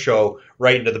taking their show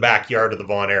right into the backyard of the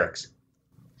Von Erichs.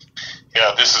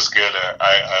 Yeah, this is good.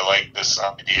 I like this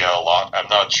idea a lot. I'm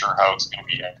not sure how it's going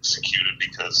to be executed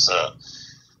because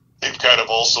they've kind of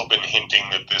also been hinting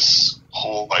that this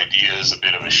whole idea is a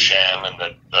bit of a sham and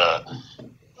that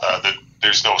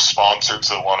there's no sponsors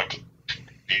that want to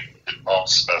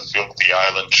involves Filthy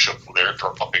Island show they're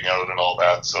dropping out and all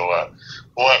that. So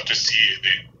we'll have to see.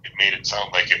 It made it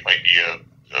sound like it might be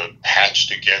a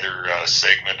patched together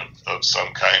segment of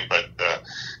some kind, but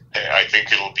I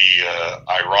think it'll be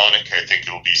ironic. I think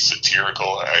it'll be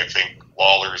satirical. I think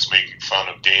Lawler is making fun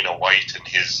of Dana White and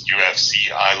his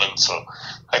UFC island, so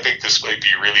I think this might be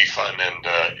really fun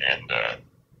and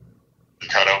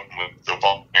cut out. The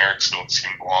Von Erichs don't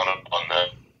seem to want it on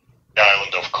the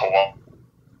island of Kauai.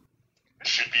 It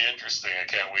should be interesting. I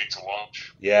can't wait to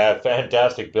watch. Yeah,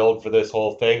 fantastic build for this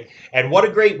whole thing. And what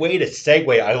a great way to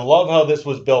segue. I love how this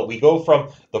was built. We go from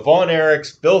the Von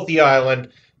Erichs, Filthy Island,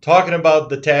 talking about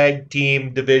the tag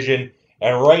team division,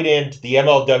 and right into the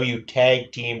MLW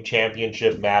Tag Team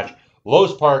Championship match.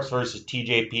 Los Parks versus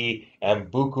TJP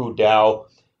and Buku Dao.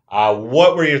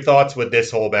 What were your thoughts with this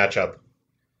whole matchup?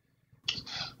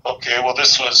 Okay, well,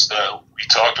 this was, we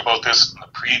talked about this in the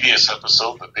previous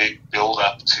episode, the big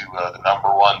build-up to the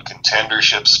number one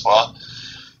contendership spot.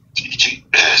 TJP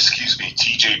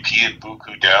and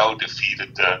Buku Dao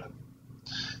defeated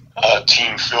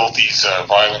Team Filthy's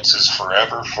Violence is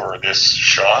Forever for this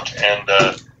shot, and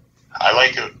I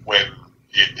like it when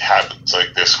it happens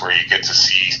like this, where you get to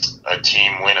see a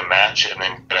team win a match and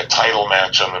then get a title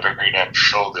match on the very next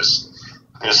show. This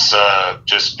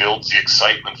just builds the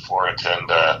excitement for it,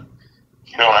 and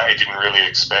I didn't really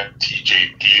expect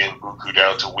TJP and Buku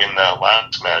Dao to win that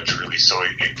last match, really, so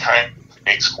it kind of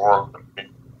makes more of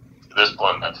this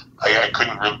one. I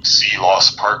couldn't really see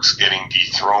Los Parks getting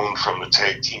dethroned from the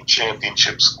Tag Team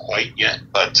Championships quite yet,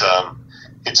 but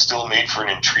it still made for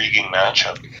an intriguing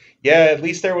matchup. Yeah, at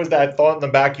least there was that thought in the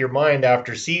back of your mind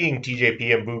after seeing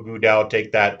TJP and Buku Dao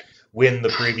take that win the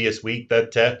previous week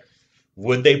that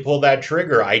would they pull that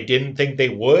trigger? I didn't think they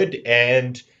would,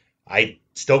 and I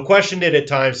still questioned it at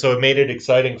times, so it made it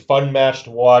exciting, fun match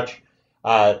to watch.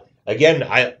 Again,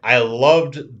 I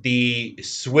loved the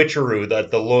switcheroo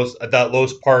that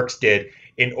Los Parks did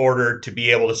in order to be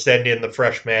able to send in the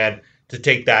fresh man to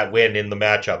take that win in the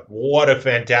matchup. What a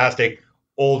fantastic,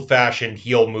 old-fashioned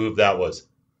heel move that was.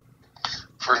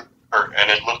 For sure, and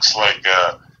it looks like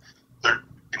they're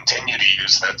continue to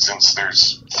use that since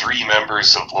there's 3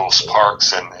 members of Los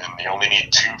Parks and they only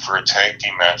need 2 for a tag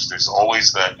team match. There's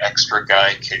always that extra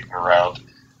guy kicking around,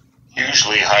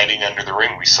 usually hiding under the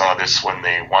ring. We saw this when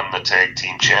they won the tag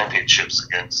team championships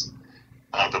against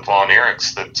the Von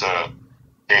Erichs, that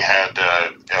they had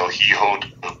El Hijo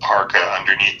de Parca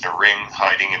underneath the ring,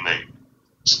 hiding in the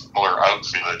similar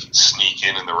outfit that sneak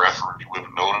in and the referee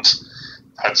wouldn't notice.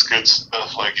 That's good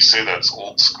stuff. Like you say, that's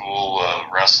old school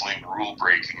wrestling rule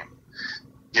breaking.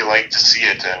 You like to see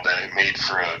it, and it made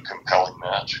for a compelling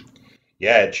match.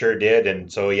 Yeah, it sure did.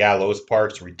 And so, yeah, Los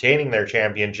Parks retaining their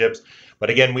championships. But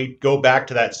again, we go back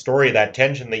to that story, that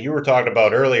tension that you were talking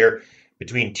about earlier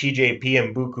between TJP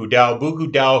and Buku Dao.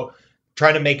 Buku Dao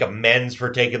trying to make amends for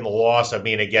taking the loss. I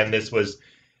mean, again, this was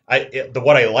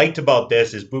what I liked about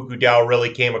this is Buku Dao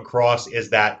really came across as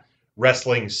that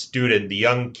wrestling student, the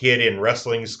young kid in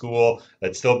wrestling school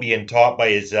that's still being taught by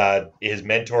his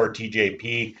mentor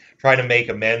TJP, trying to make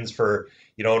amends for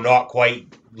not quite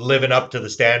living up to the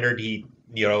standard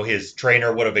his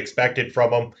trainer would have expected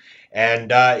from him,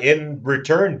 and in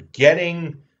return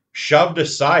getting shoved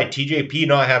aside, TJP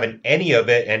not having any of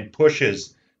it, and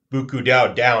pushes Buku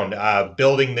Dao down,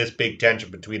 building this big tension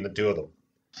between the two of them.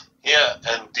 Yeah,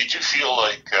 and did you feel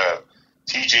like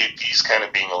TJP's kind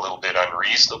of being a little bit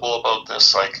unreasonable about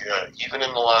this? Like, even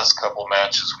in the last couple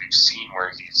matches we've seen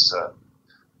where he's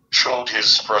showed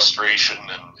his frustration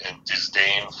and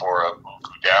disdain for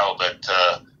Buku Dao, but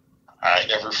I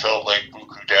never felt like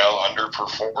Buku Dao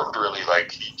underperformed, really.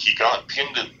 Like, he got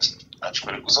pinned in this match,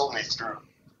 but it was only through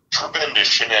tremendous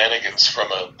shenanigans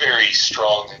from a very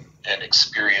strong and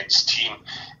experienced team.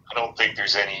 I don't think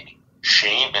there's any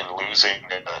shame in losing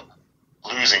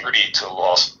to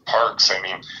Los Parks. I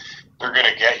mean, they're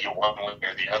going to get you one way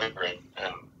or the other,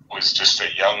 and was just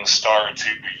a young star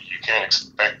too. You can't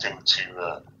expect him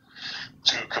to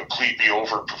to completely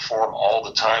overperform all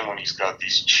the time when he's got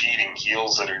these cheating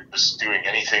heels that are just doing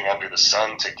anything under the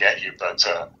sun to get you. But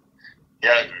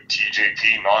yeah,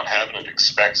 TJP not having it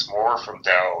expects more from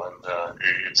Dow, and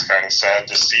it's kind of sad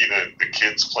to see the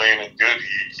kid's playing it good.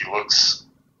 He looks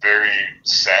very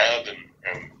sad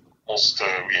and almost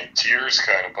in tears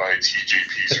kind of by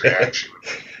TJP's reaction.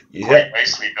 Yeah. Quite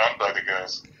nicely done by the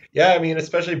guys. Yeah, I mean,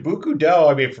 especially Buku Dell.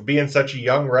 I mean, for being such a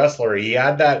young wrestler, he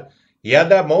had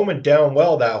that moment down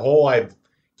well. That whole I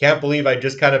can't believe I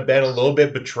just kind of been a little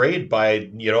bit betrayed by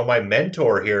my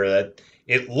mentor here. That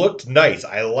it looked nice.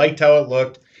 I liked how it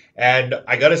looked, and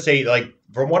I gotta say, like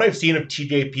from what I've seen of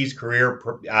TJP's career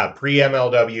pre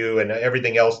MLW and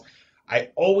everything else, I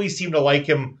always seem to like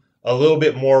him a little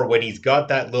bit more when he's got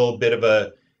that little bit of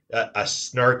a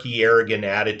snarky, arrogant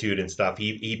attitude and stuff.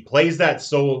 He plays that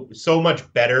so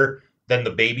much better than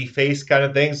the babyface kind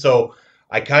of thing. So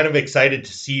I kind of excited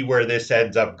to see where this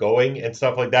ends up going and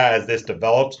stuff like that as this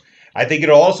develops. I think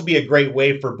it'll also be a great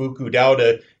way for Buku Dao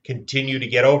to continue to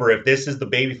get over. If this is the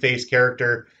babyface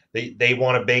character they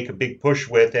want to make a big push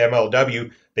with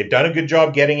MLW, they've done a good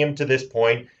job getting him to this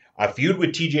point. A feud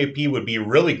with TJP would be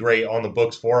really great on the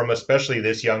books for him, especially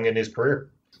this young in his career.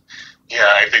 Yeah,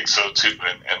 I think so too,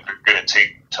 and they're going to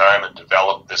take time and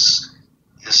develop this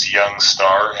young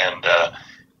star. And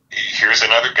here's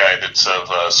another guy that's of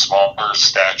a smaller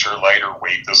stature, lighter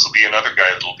weight. This will be another guy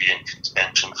that will be in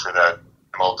contention for that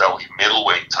MLW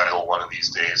middleweight title one of these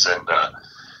days. And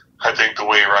I think the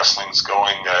way wrestling's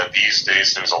going these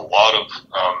days, there's a lot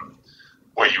of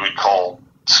what you would call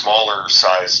smaller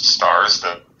sized stars,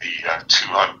 the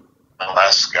 200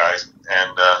 less guys,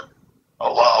 and a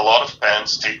lot of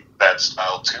fans take that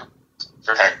style too.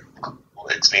 For heck,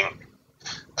 it's being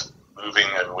moving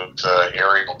and with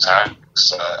aerial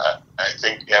tactics. I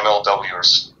think MLW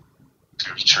is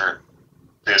to feature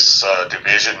this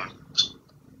division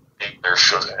there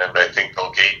should, and I think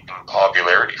they'll gain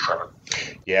popularity from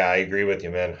it. Yeah, I agree with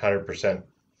you, man, 100%.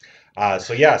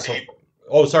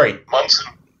 Oh, sorry,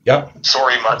 Munson. Yep.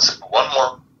 Sorry, Munson. One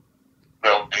more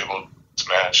note about this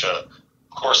match. Of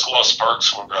course, Los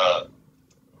Sparks were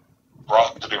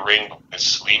brought to the ring by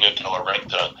Selena De La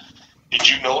Renta. Did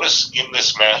you notice in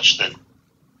this match that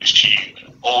she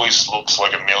always looks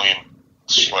like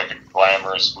she's like a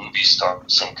glamorous movie star,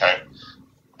 some kind of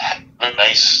a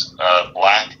nice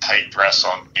black tight dress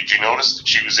on. Did you notice that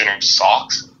she was in her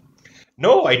socks?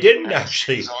 No, I didn't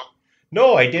actually.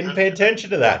 No, I didn't pay attention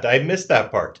to that. I missed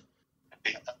that part.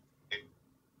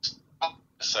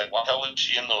 It's like, why the hell is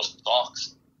she in those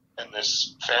socks and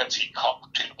this fancy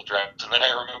cocktail dress? And then I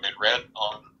remember I read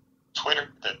on Twitter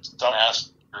that someone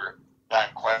asked her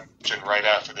that question right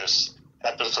after this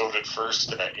episode at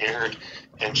first aired,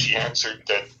 and she answered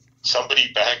that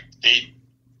somebody backstage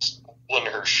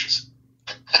stolen her shoes.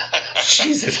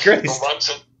 Jesus Christ.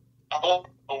 So I won't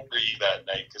over you that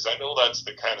night, because I know that's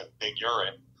the kind of thing you're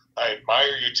in. I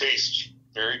admire your taste.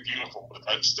 Very beautiful, but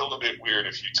that's still a bit weird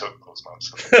if you took those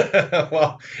months.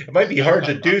 Well, it might be hard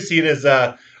to do, seeing as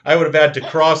I would have had to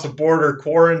cross the border,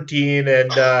 quarantine, and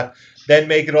then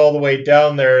make it all the way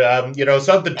down there.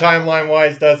 Something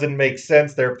timeline-wise doesn't make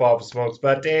sense there, Papa Smokes.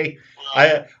 But hey,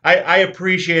 I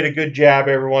appreciate a good jab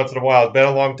every once in a while. It's been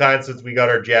a long time since we got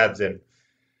our jabs in.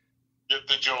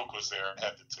 The joke was there. I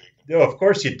had to take it. No, of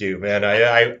course you do, man.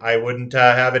 I wouldn't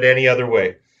have it any other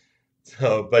way.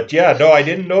 So, but yeah, no, I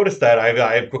didn't notice that.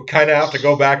 I kind of have to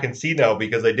go back and see now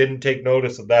because I didn't take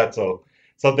notice of that. So,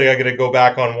 something I'm going to go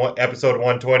back on episode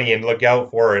 120 and look out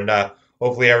for, and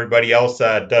hopefully everybody else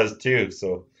does too.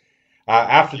 So,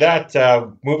 after that,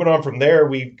 moving on from there,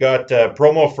 we've got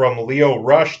promo from Lio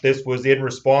Rush. This was in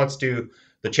response to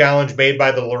the challenge made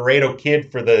by the Laredo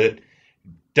Kid for the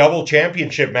double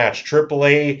championship match,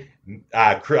 AAA.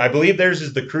 I believe theirs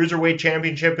is the Cruiserweight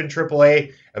Championship in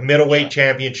AAA, a middleweight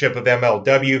championship of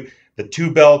MLW. The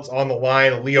two belts on the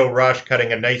line, Lio Rush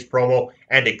cutting a nice promo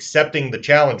and accepting the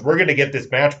challenge. We're going to get this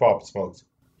match, Papa Smokes.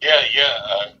 Yeah.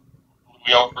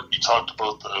 We already talked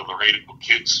about the Laredo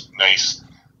Kid's nice,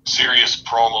 serious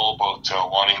promo about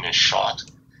wanting this shot.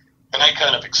 And I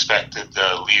kind of expected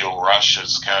Lio Rush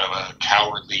as kind of a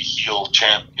cowardly heel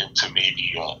champion to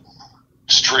maybe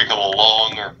string him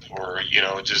along or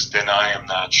just deny him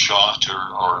that shot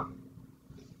or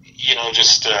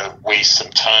just waste some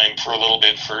time for a little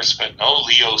bit first. But no,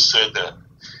 Leo said that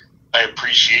I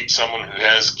appreciate someone who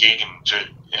has game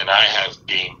and I have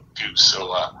game too.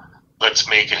 So let's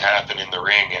make it happen in the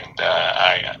ring. And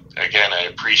I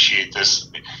appreciate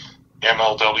this.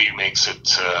 MLW makes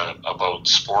it about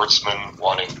sportsmen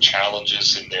wanting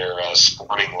challenges in their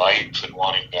sporting life and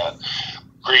wanting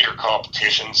greater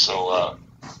competition. So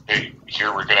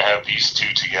here we're going to have these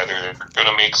two together. They're going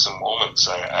to make some moments.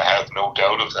 I have no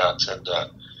doubt of that.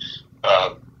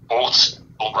 And both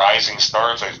rising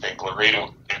stars, I think.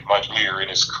 Laredo did much earlier in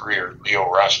his career. Leo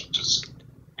Rush just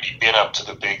he'd been up to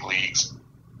the big leagues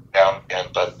down again,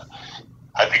 but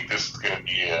I think this is going to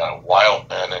be a wild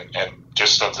man. And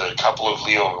just of the couple of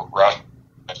Leo Rush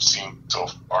I've seen so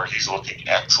far, he's looking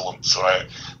excellent. So I'm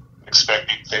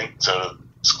expecting things to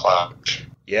this clash.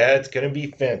 Yeah, it's going to be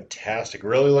fantastic.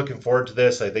 Really looking forward to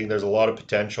this. I think there's a lot of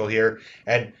potential here.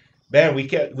 And man, we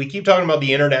keep talking about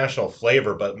the international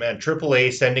flavor, but man,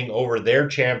 AAA sending over their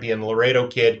champion, Laredo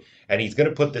kid, and he's going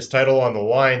to put this title on the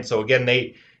line. So again,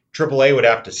 AAA would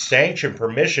have to sanction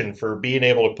permission for being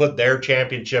able to put their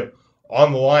championship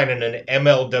on the line in an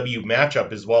MLW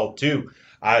matchup as well too.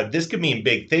 This could mean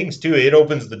big things too. It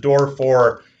opens the door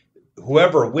for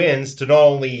whoever wins to not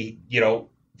only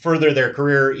further their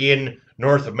career in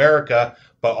North America,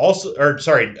 but also,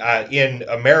 in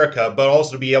America, but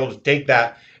also to be able to take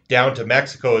that down to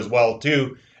Mexico as well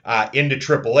too, into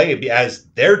AAA as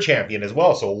their champion as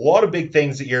well. So a lot of big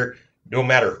things that no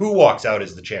matter who walks out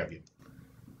as the champion.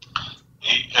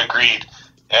 Agreed.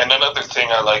 And another thing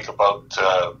I like about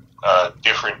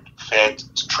different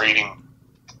feds trading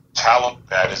talent,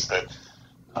 that is that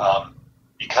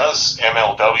because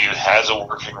MLW has a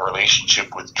working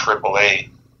relationship with AAA,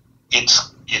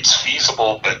 it's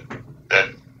feasible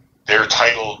that their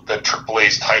title, that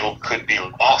AAA's title, could be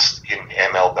lost in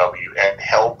MLW and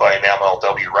held by an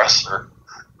MLW wrestler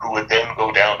who would then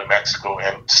go down to Mexico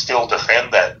and still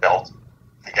defend that belt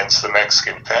against the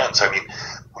Mexican fans. I mean,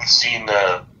 we've seen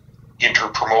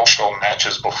interpromotional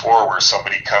matches before where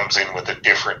somebody comes in with a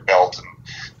different belt and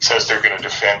says they're going to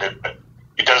defend it, but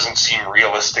it doesn't seem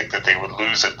realistic that they would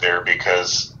lose it there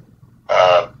because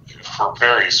for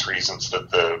various reasons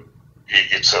that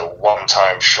it's a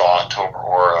one-time shot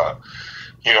or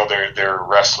their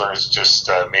wrestler is just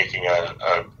making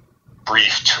a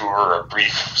brief tour, a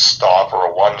brief stop, or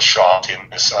a one shot in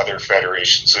this other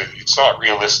federation. So it's not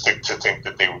realistic to think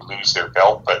that they would lose their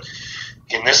belt. But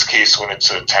in this case, when it's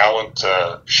a talent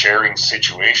sharing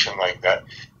situation like that,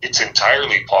 it's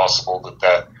entirely possible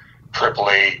that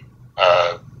AAA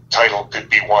title could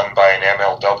be won by an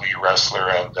MLW wrestler,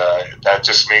 and that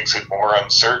just makes it more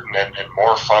uncertain and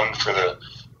more fun for the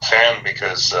fan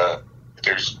because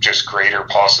there's just greater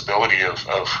possibility of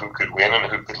who could win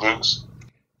and who could lose.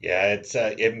 Yeah,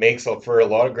 it makes for a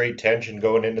lot of great tension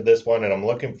going into this one, and I'm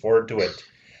looking forward to it.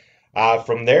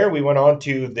 From there, we went on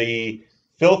to the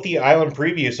Filthy Island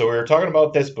preview. So we were talking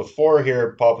about this before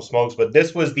here, Papa Smokes, but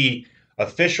this was the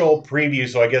official preview.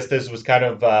 So I guess this was kind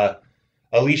of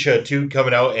Alicia Toot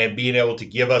coming out and being able to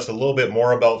give us a little bit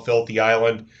more about Filthy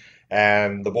Island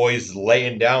and the boys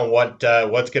laying down what's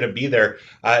going to be there.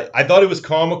 I thought it was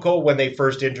comical when they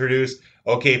first introduced,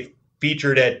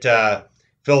 featured at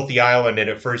Filthy Island, and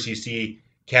at first you see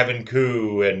Kevin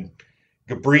Koo and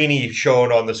Gabrini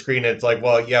shown on the screen, and it's like,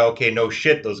 well, yeah, okay, no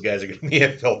shit, those guys are going to be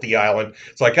at Filthy Island.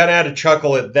 So I kind of had to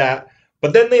chuckle at that.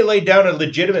 But then they laid down a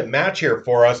legitimate match here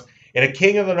for us in a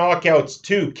King of the Knockouts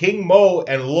 2. King Mo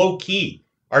and Low Key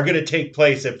are going to take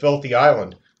place at Filthy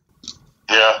Island.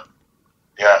 Yeah.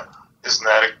 Isn't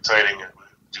that exciting?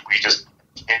 We just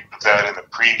came with that in the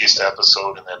previous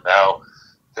episode, and then now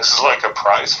this is like a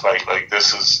prize fight. Like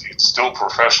it's still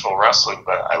professional wrestling,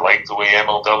 but I like the way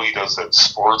MLW does that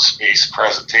sports-based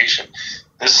presentation.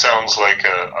 This sounds like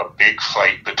a big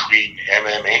fight between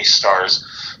MMA stars,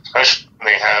 especially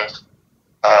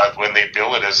when they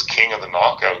bill it as King of the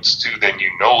Knockouts too. Then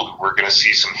you know that we're going to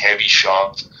see some heavy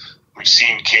shots. We've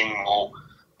seen King Mo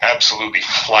absolutely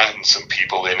flatten some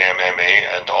people in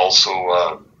MMA, and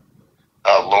also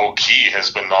Low Key has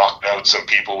been knocked out some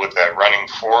people with that running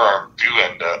forearm too,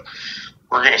 and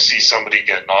we're going to see somebody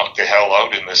get knocked the hell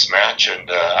out in this match, and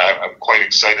I'm quite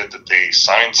excited that they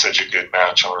signed such a good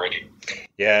match already.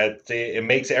 Yeah, it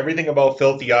makes everything about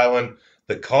Filthy Island,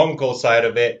 the comical side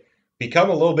of it, become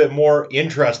a little bit more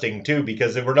interesting too,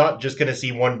 because we're not just going to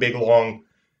see one big long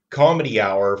comedy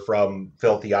hour from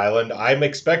Filthy Island. I'm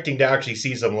expecting to actually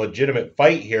see some legitimate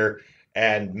fight here,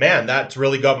 and man, that's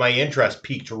really got my interest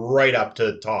peaked right up to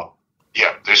the top.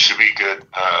 Yeah, this should be good.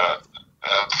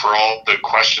 For all the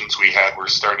questions we had, we're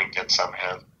starting to get some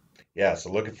in. Yeah,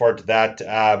 so looking forward to that.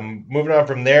 Moving on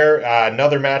from there,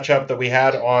 another matchup that we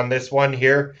had on this one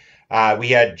here. We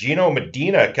had Gino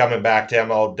Medina coming back to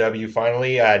MLW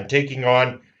finally, taking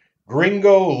on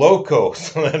Gringo Loco.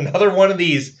 So another one of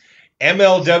these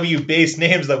MLW-based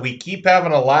names that we keep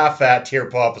having a laugh at here,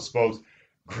 Papa Smokes.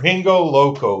 Gringo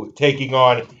Loco taking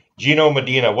on Gino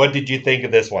Medina. What did you think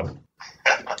of this one?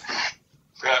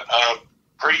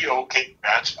 pretty okay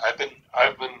match.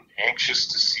 I've been anxious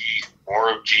to see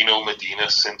more of Gino Medina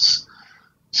since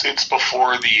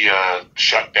before the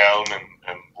shutdown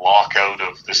and lockout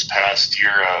of this past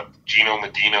year. Gino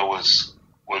Medina was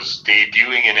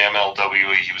debuting in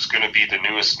MLW. He was going to be the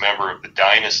newest member of the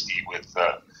Dynasty with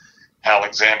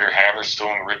Alexander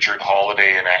Hammerstone, Richard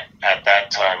Holiday, and at that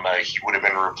time he would have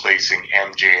been replacing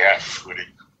MJF, who had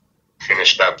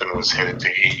finished up and was headed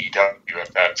to AEW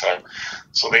at that time.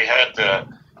 So they had the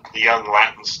young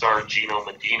Latin star Gino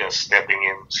Medina stepping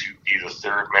in to be the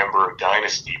third member of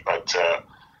Dynasty, but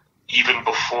even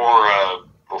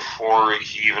before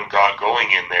he even got going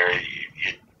in there,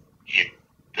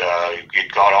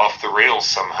 it got off the rails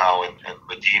somehow, and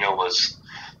Medina was,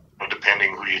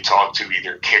 depending who you talk to,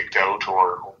 either kicked out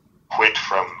or quit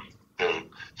from the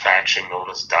faction known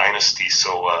as Dynasty.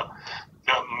 So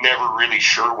I'm never really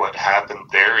sure what happened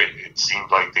there. It seemed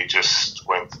like they just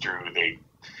went through, they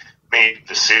made a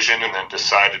decision and then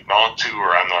decided not to,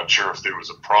 or I'm not sure if there was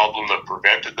a problem that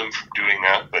prevented them from doing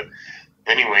that. But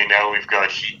anyway, now we've got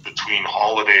heat between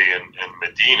Holiday and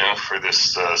Medina for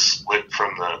this split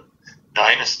from the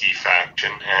Dynasty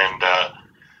faction, and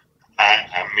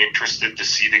I'm interested to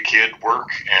see the kid work,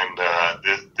 and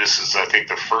this is, I think,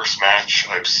 the first match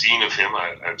I've seen of him.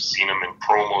 I've seen him in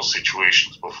promo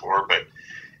situations before, but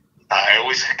I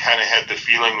always kind of had the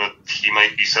feeling that he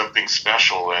might be something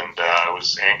special, and I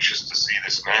was anxious to see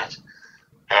this match.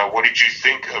 What did you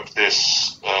think of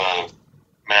this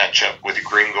matchup with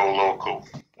Gringo Loco?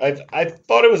 I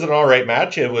thought it was an all right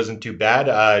match. It wasn't too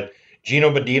bad. Gino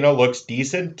Medina looks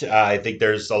decent. I think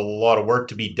there's a lot of work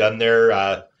to be done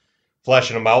there,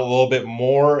 fleshing him out a little bit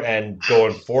more and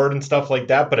going forward and stuff like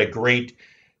that. But a great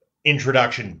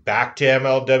introduction back to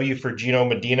MLW for Gino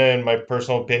Medina, in my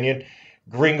personal opinion.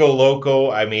 Gringo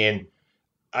Loco, I mean,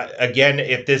 again,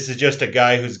 if this is just a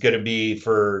guy who's going to be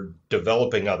for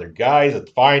developing other guys,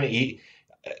 it's fine.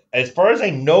 As far as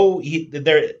I know,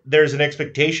 there's an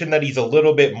expectation that he's a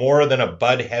little bit more than a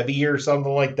Bud Heavy or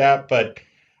something like that, but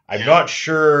I'm not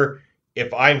sure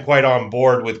if I'm quite on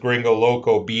board with Gringo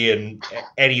Loco being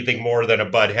anything more than a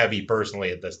Bud Heavy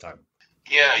personally at this time.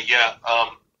 Yeah.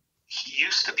 He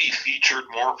used to be featured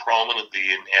more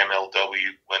prominently in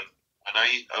MLW when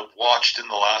I've watched in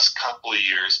the last couple of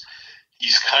years.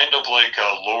 He's kind of like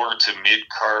a lower to mid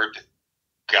card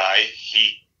guy.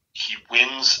 He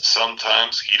wins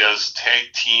sometimes. He does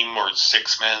tag team or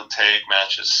 6-man tag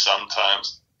matches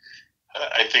sometimes.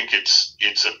 I think it's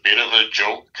a bit of a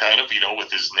joke, kind of,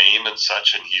 with his name and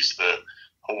such, and he's the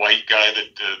white guy,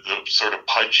 the sort of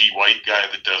pudgy white guy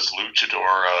that does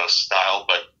luchador style,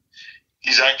 but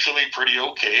he's actually pretty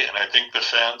okay, and I think the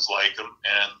fans like him,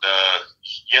 and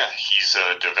he's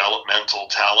a developmental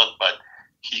talent, but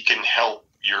he can help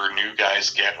your new guys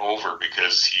get over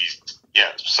because he's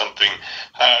something,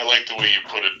 I like the way you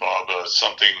put it, Bob,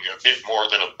 something a bit more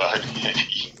than a Bud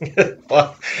Heavy.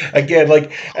 Well,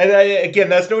 again,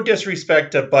 that's no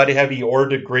disrespect to Bud Heavy or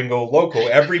to Gringo Loco.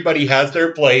 Everybody has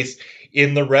their place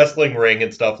in the wrestling ring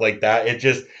and stuff like that. It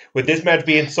just, with this match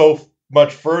being so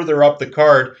much further up the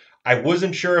card, I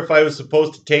wasn't sure if I was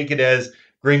supposed to take it as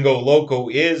Gringo Loco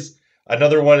is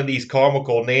another one of these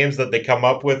comical names that they come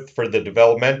up with for the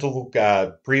developmental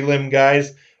prelim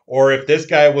guys, or if this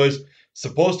guy was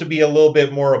supposed to be a little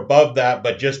bit more above that,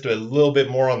 but just a little bit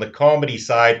more on the comedy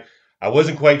side. I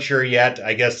wasn't quite sure yet.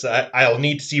 I guess I'll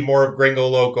need to see more of Gringo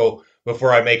Loco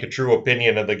before I make a true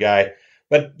opinion of the guy.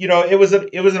 But, it was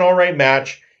an all right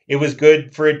match. It was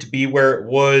good for it to be where it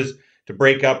was, to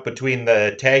break up between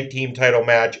the tag team title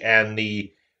match and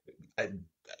the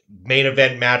main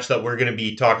event match that we're going to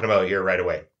be talking about here right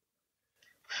away.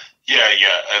 Yeah.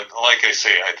 And like I say,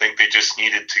 I think they just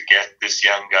needed to get this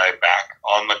young guy back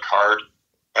on the card,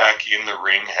 back in the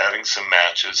ring, having some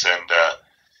matches,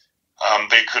 and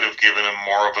they could have given him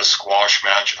more of a squash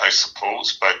match, I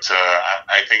suppose, but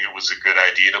I think it was a good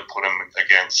idea to put him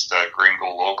against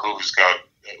Gringo Loco, who's got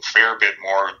a fair bit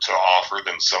more to offer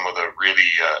than some of the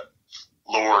really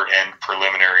lower-end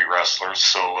preliminary wrestlers.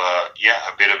 So, a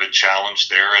bit of a challenge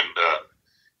there,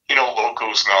 and,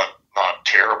 Loco's not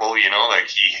terrible, like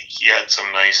he had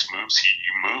some nice moves.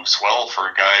 He moves well for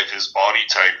a guy of his body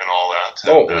type and all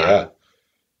that.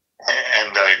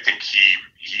 And I think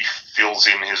he fills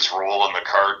in his role on the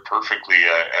card perfectly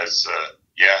as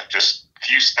just a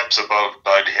few steps above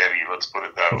Bud Heavy, let's put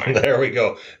it that way. There we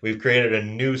go. We've created a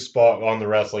new spot on the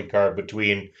wrestling card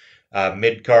between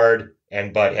mid-card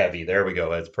and Bud Heavy. There we go.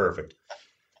 That's perfect.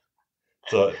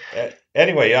 So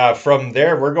anyway, from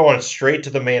there, we're going straight to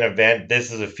the main event.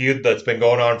 This is a feud that's been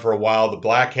going on for a while. The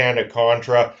Black Hand of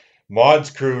Contra, Mods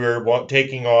Kruger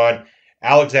taking on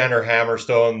Alexander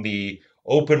Hammerstone, the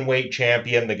open weight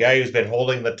champion, the guy who's been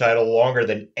holding the title longer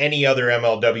than any other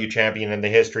MLW champion in the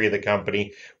history of the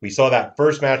company. We saw that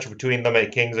first match between them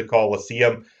at Kings of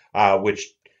Coliseum, which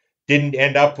didn't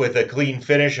end up with a clean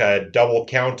finish, a double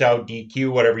count out,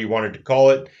 DQ, whatever you wanted to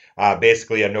call it.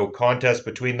 Basically a no contest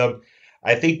between them.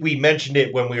 I think we mentioned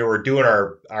it when we were doing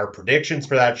our predictions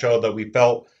for that show that we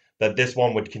felt that this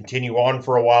one would continue on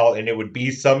for a while and it would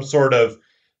be some sort of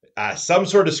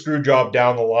screw job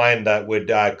down the line that would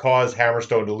cause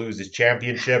Hammerstone to lose his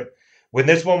championship. When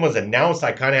this one was announced,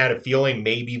 I kind of had a feeling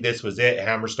maybe this was it.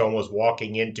 Hammerstone was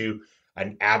walking into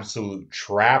an absolute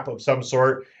trap of some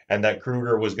sort and that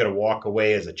Kruger was going to walk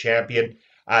away as a champion.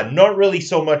 Not really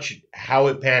so much how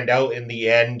it panned out in the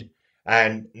end,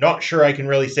 and not sure I can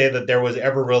really say that there was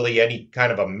ever really any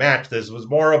kind of a match. This was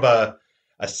more of a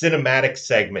cinematic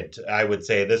segment, I would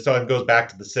say. This one goes back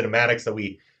to the cinematics that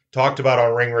we talked about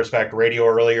on Ring Respect Radio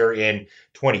earlier in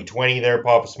 2020 there,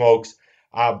 Papa Smokes.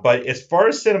 But as far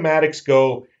as cinematics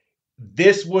go,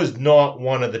 this was not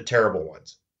one of the terrible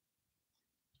ones.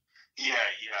 Yeah.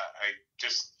 I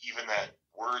just, even that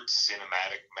word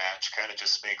cinematic match kind of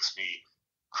just makes me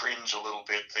cringe a little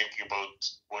bit thinking about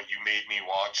what you made me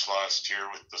watch last year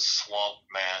with the swamp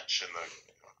match and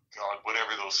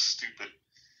whatever those stupid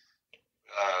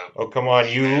oh, come on.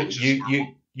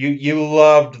 You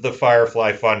loved the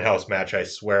Firefly Funhouse match, I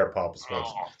swear, Papa Smokes.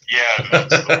 Oh, yeah,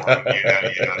 that's the one.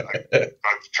 Yeah.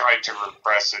 I've tried to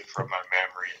repress it from my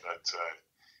memory, but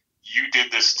you did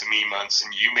this to me,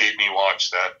 Munson. You made me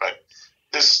watch that, but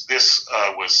this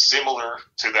was similar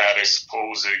to that, I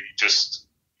suppose, just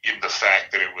in the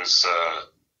fact that it was,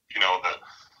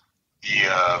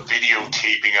 the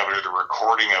videotaping of it or the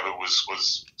recording of it was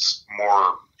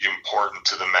more important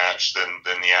to the match than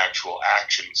the actual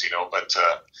actions, but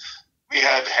we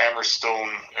had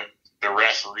Hammerstone, the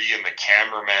referee and the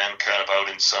cameraman kind of out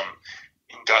in some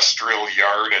industrial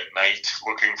yard at night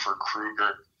looking for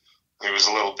Kruger. There was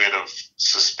a little bit of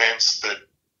suspense that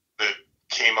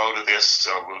came out of this,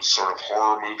 sort of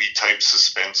horror movie type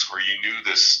suspense where you knew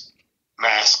this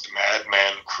masked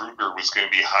madman Kruger was going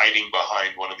to be hiding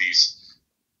behind one of these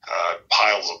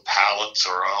piles of pallets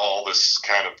or all this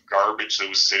kind of garbage that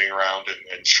was sitting around.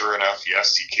 And sure enough,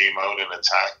 yes, he came out and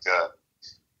attacked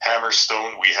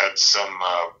Hammerstone. We had some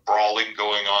brawling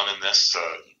going on in this.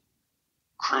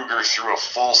 Kruger threw a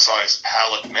full-size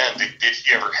pallet. Man, did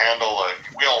he ever handle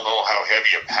we all know how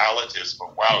heavy a pallet is,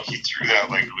 but wow, he threw that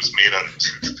like it was made out of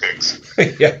toothpicks.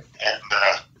 Yeah.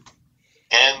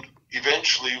 And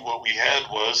eventually what we had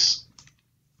was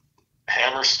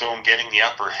Hammerstone getting the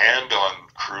upper hand on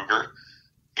Kruger,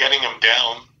 getting him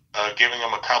down, giving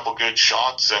him a couple good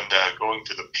shots and going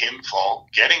to the pinfall,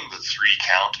 getting the 3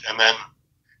 count, and then,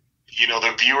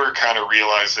 the viewer kind of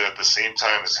realized that at the same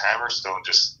time as Hammerstone,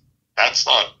 that's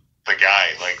not the guy.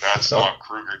 Like, that's not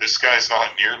Kruger. This guy's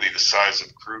not nearly the size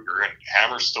of Kruger, and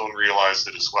Hammerstone realized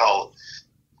it as well,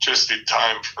 just in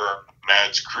time for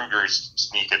Mads Kruger's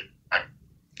sneak attack.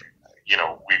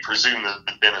 We presume that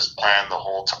had been his plan the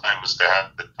whole time was to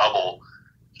have the double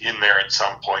in there at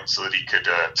some point so that he could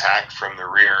attack from the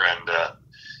rear. And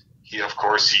he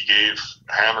gave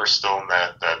Hammerstone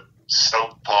that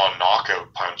southpaw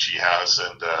knockout punch he has.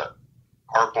 And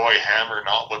our boy Hammer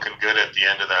not looking good at the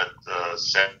end of that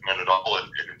segment at all.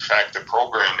 And in fact, the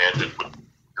program ended with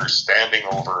her standing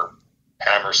over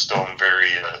Hammerstone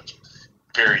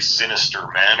very sinister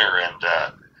manner. And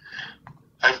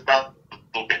I've got a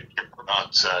little bit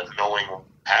not knowing what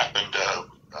happened,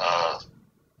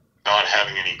 not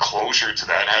having any closure to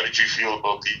that. How did you feel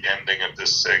about the ending of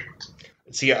this segment?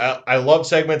 See, I love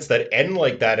segments that end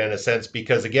like that in a sense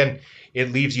because, again,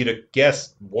 it leaves you to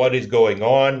guess what is going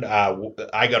on.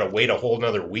 I got to wait a whole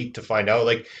another week to find out.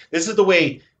 Like, this is the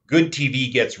way good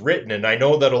TV gets written, and I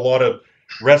know that a lot of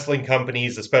wrestling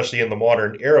companies, especially in the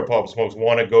modern era, Pop Smokes,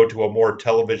 want to go to a more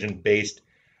television-based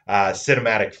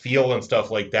cinematic feel and stuff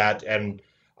like that, and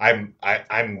I'm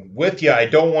with you. I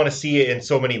don't want to see it in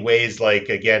so many ways. Like,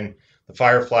 again, the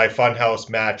Firefly Funhouse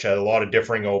match, a lot of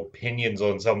differing opinions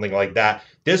on something like that.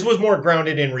 This was more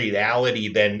grounded in reality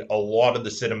than a lot of the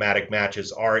cinematic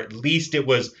matches are. At least it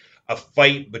was a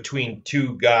fight between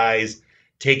two guys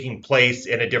taking place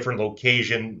in a different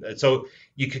location. So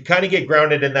you could kind of get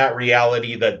grounded in that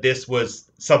reality that this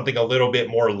was something a little bit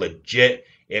more legit.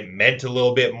 It meant a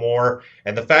little bit more.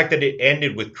 And the fact that it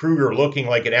ended with Kruger looking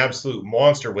like an absolute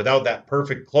monster without that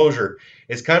perfect closure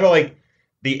is kind of like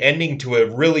the ending to a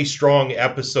really strong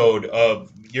episode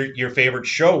of your favorite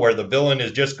show where the villain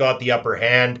has just got the upper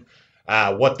hand.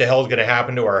 What the hell is going to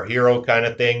happen to our hero kind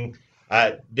of thing.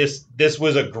 This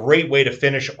was a great way to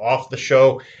finish off the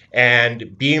show,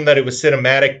 and being that it was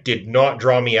cinematic did not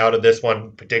draw me out of this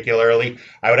one particularly.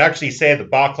 I would actually say the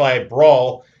Backlash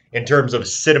Brawl, in terms of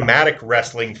cinematic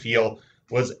wrestling feel,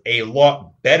 was a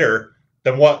lot better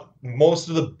than what most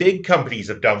of the big companies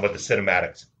have done with the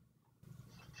cinematics.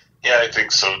 Yeah, I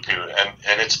think so too,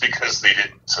 and it's because they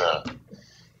didn't.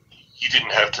 You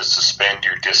didn't have to suspend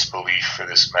your disbelief for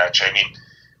this match. I mean,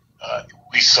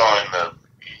 we saw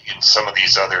in some of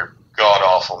these other god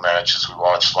awful matches we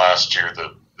watched last year,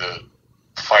 the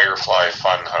Firefly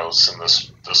Funhouse and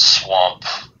the Swamp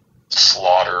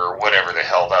Slaughter or whatever the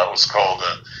hell that was called.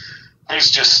 There's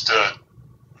just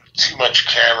too much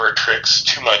camera tricks,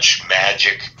 too much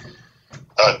magic,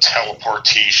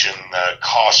 teleportation,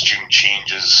 costume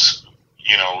changes,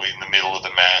 in the middle of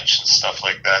the match and stuff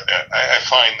like that. I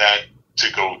find that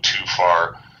to go too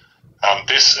far.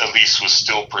 This at least was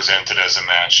still presented as a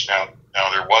match.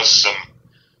 Now there was some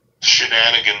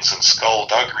shenanigans and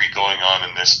skullduggery going on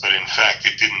in this, but in fact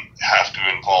it didn't have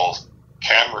to involve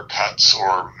camera cuts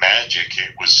or magic.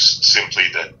 It was simply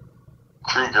that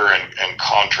Kruger and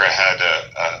Contra had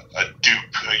a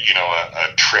dupe,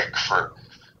 a trick for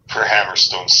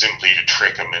Hammerstone, simply to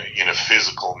trick him in a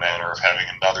physical manner of having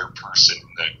another person in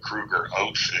the Kruger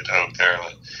outfit out there.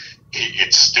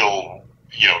 It's still,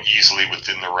 easily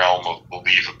within the realm of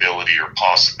believability or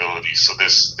possibility. So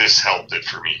this helped it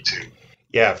for me too.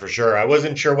 Yeah, for sure. I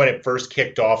wasn't sure when it first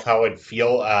kicked off how it'd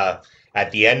feel.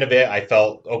 At the end of it, I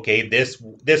felt, okay, this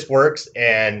works.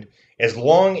 And as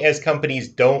long as companies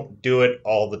don't do it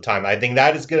all the time, I think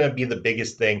that is going to be the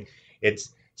biggest thing.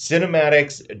 It's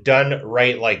cinematics done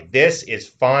right. Like, this is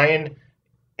fine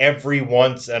every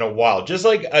once in a while. Just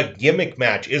like a gimmick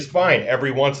match is fine every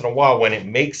once in a while when it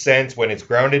makes sense, when it's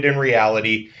grounded in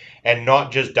reality, and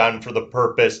not just done for the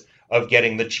purpose of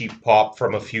getting the cheap pop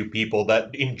from a few people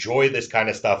that enjoy this kind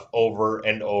of stuff over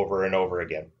and over and over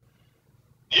again.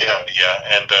 Yeah,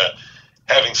 and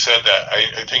having said that,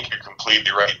 I think you're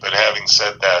completely right. But having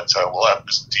said that, we'll have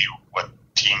to see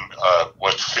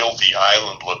what Filthy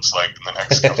Island looks like in the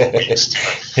next couple of weeks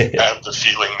to have the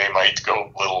feeling they might go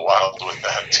a little wild with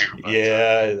that too. But,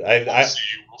 yeah,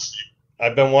 we'll see.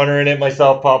 I've been wondering it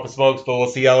myself, Papa Smokes, but we'll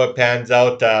see how it pans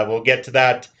out. We'll get to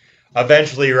that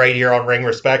eventually right here on Ring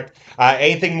Respect.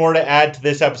 Anything more to add to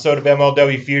this episode of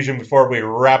MLW Fusion before we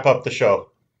wrap up the show?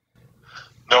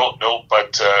 No,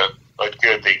 but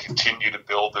good. They continue to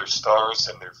build their stars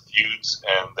and their feuds,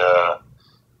 and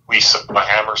we saw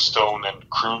Hammerstone and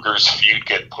Kruger's feud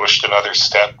get pushed another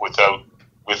step without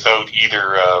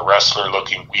either wrestler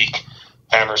looking weak.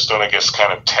 Hammerstone, I guess,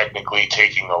 kind of technically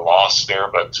taking a loss there,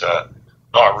 but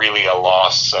not really a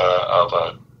loss of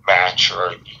a match,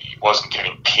 or he wasn't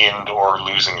getting pinned or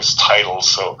losing his title.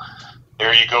 So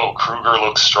there you go. Kruger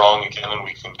looks strong again, and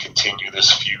we can continue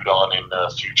this feud on in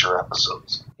future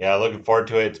episodes. Yeah, looking forward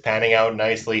to it. It's panning out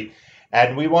nicely.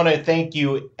 And we want to thank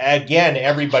you again,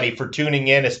 everybody, for tuning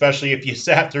in, especially if you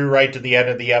sat through right to the end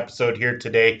of the episode here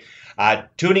today.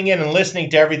 Tuning in and listening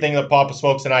to everything that Papa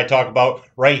Smokes and I talk about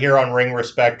right here on Ring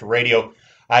Respect Radio.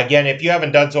 Again, if you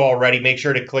haven't done so already, make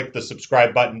sure to click the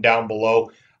subscribe button down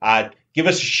below. Give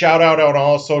us a shout out on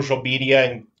all social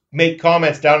media and make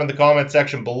comments down in the comment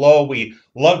section below. We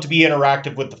love to be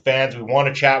interactive with the fans. We want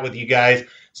to chat with you guys.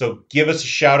 So give us a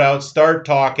shout out, start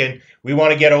talking. We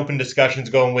want to get open discussions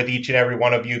going with each and every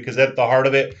one of you, because at the heart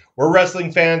of it, we're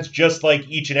wrestling fans just like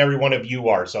each and every one of you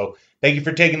are. So thank you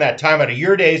for taking that time out of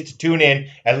your days to tune in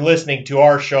and listening to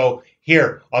our show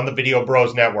here on the Video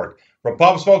Bros Network. From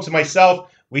Papa Smokes and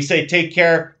myself, we say take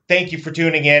care. Thank you for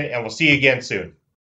tuning in, and we'll see you again soon.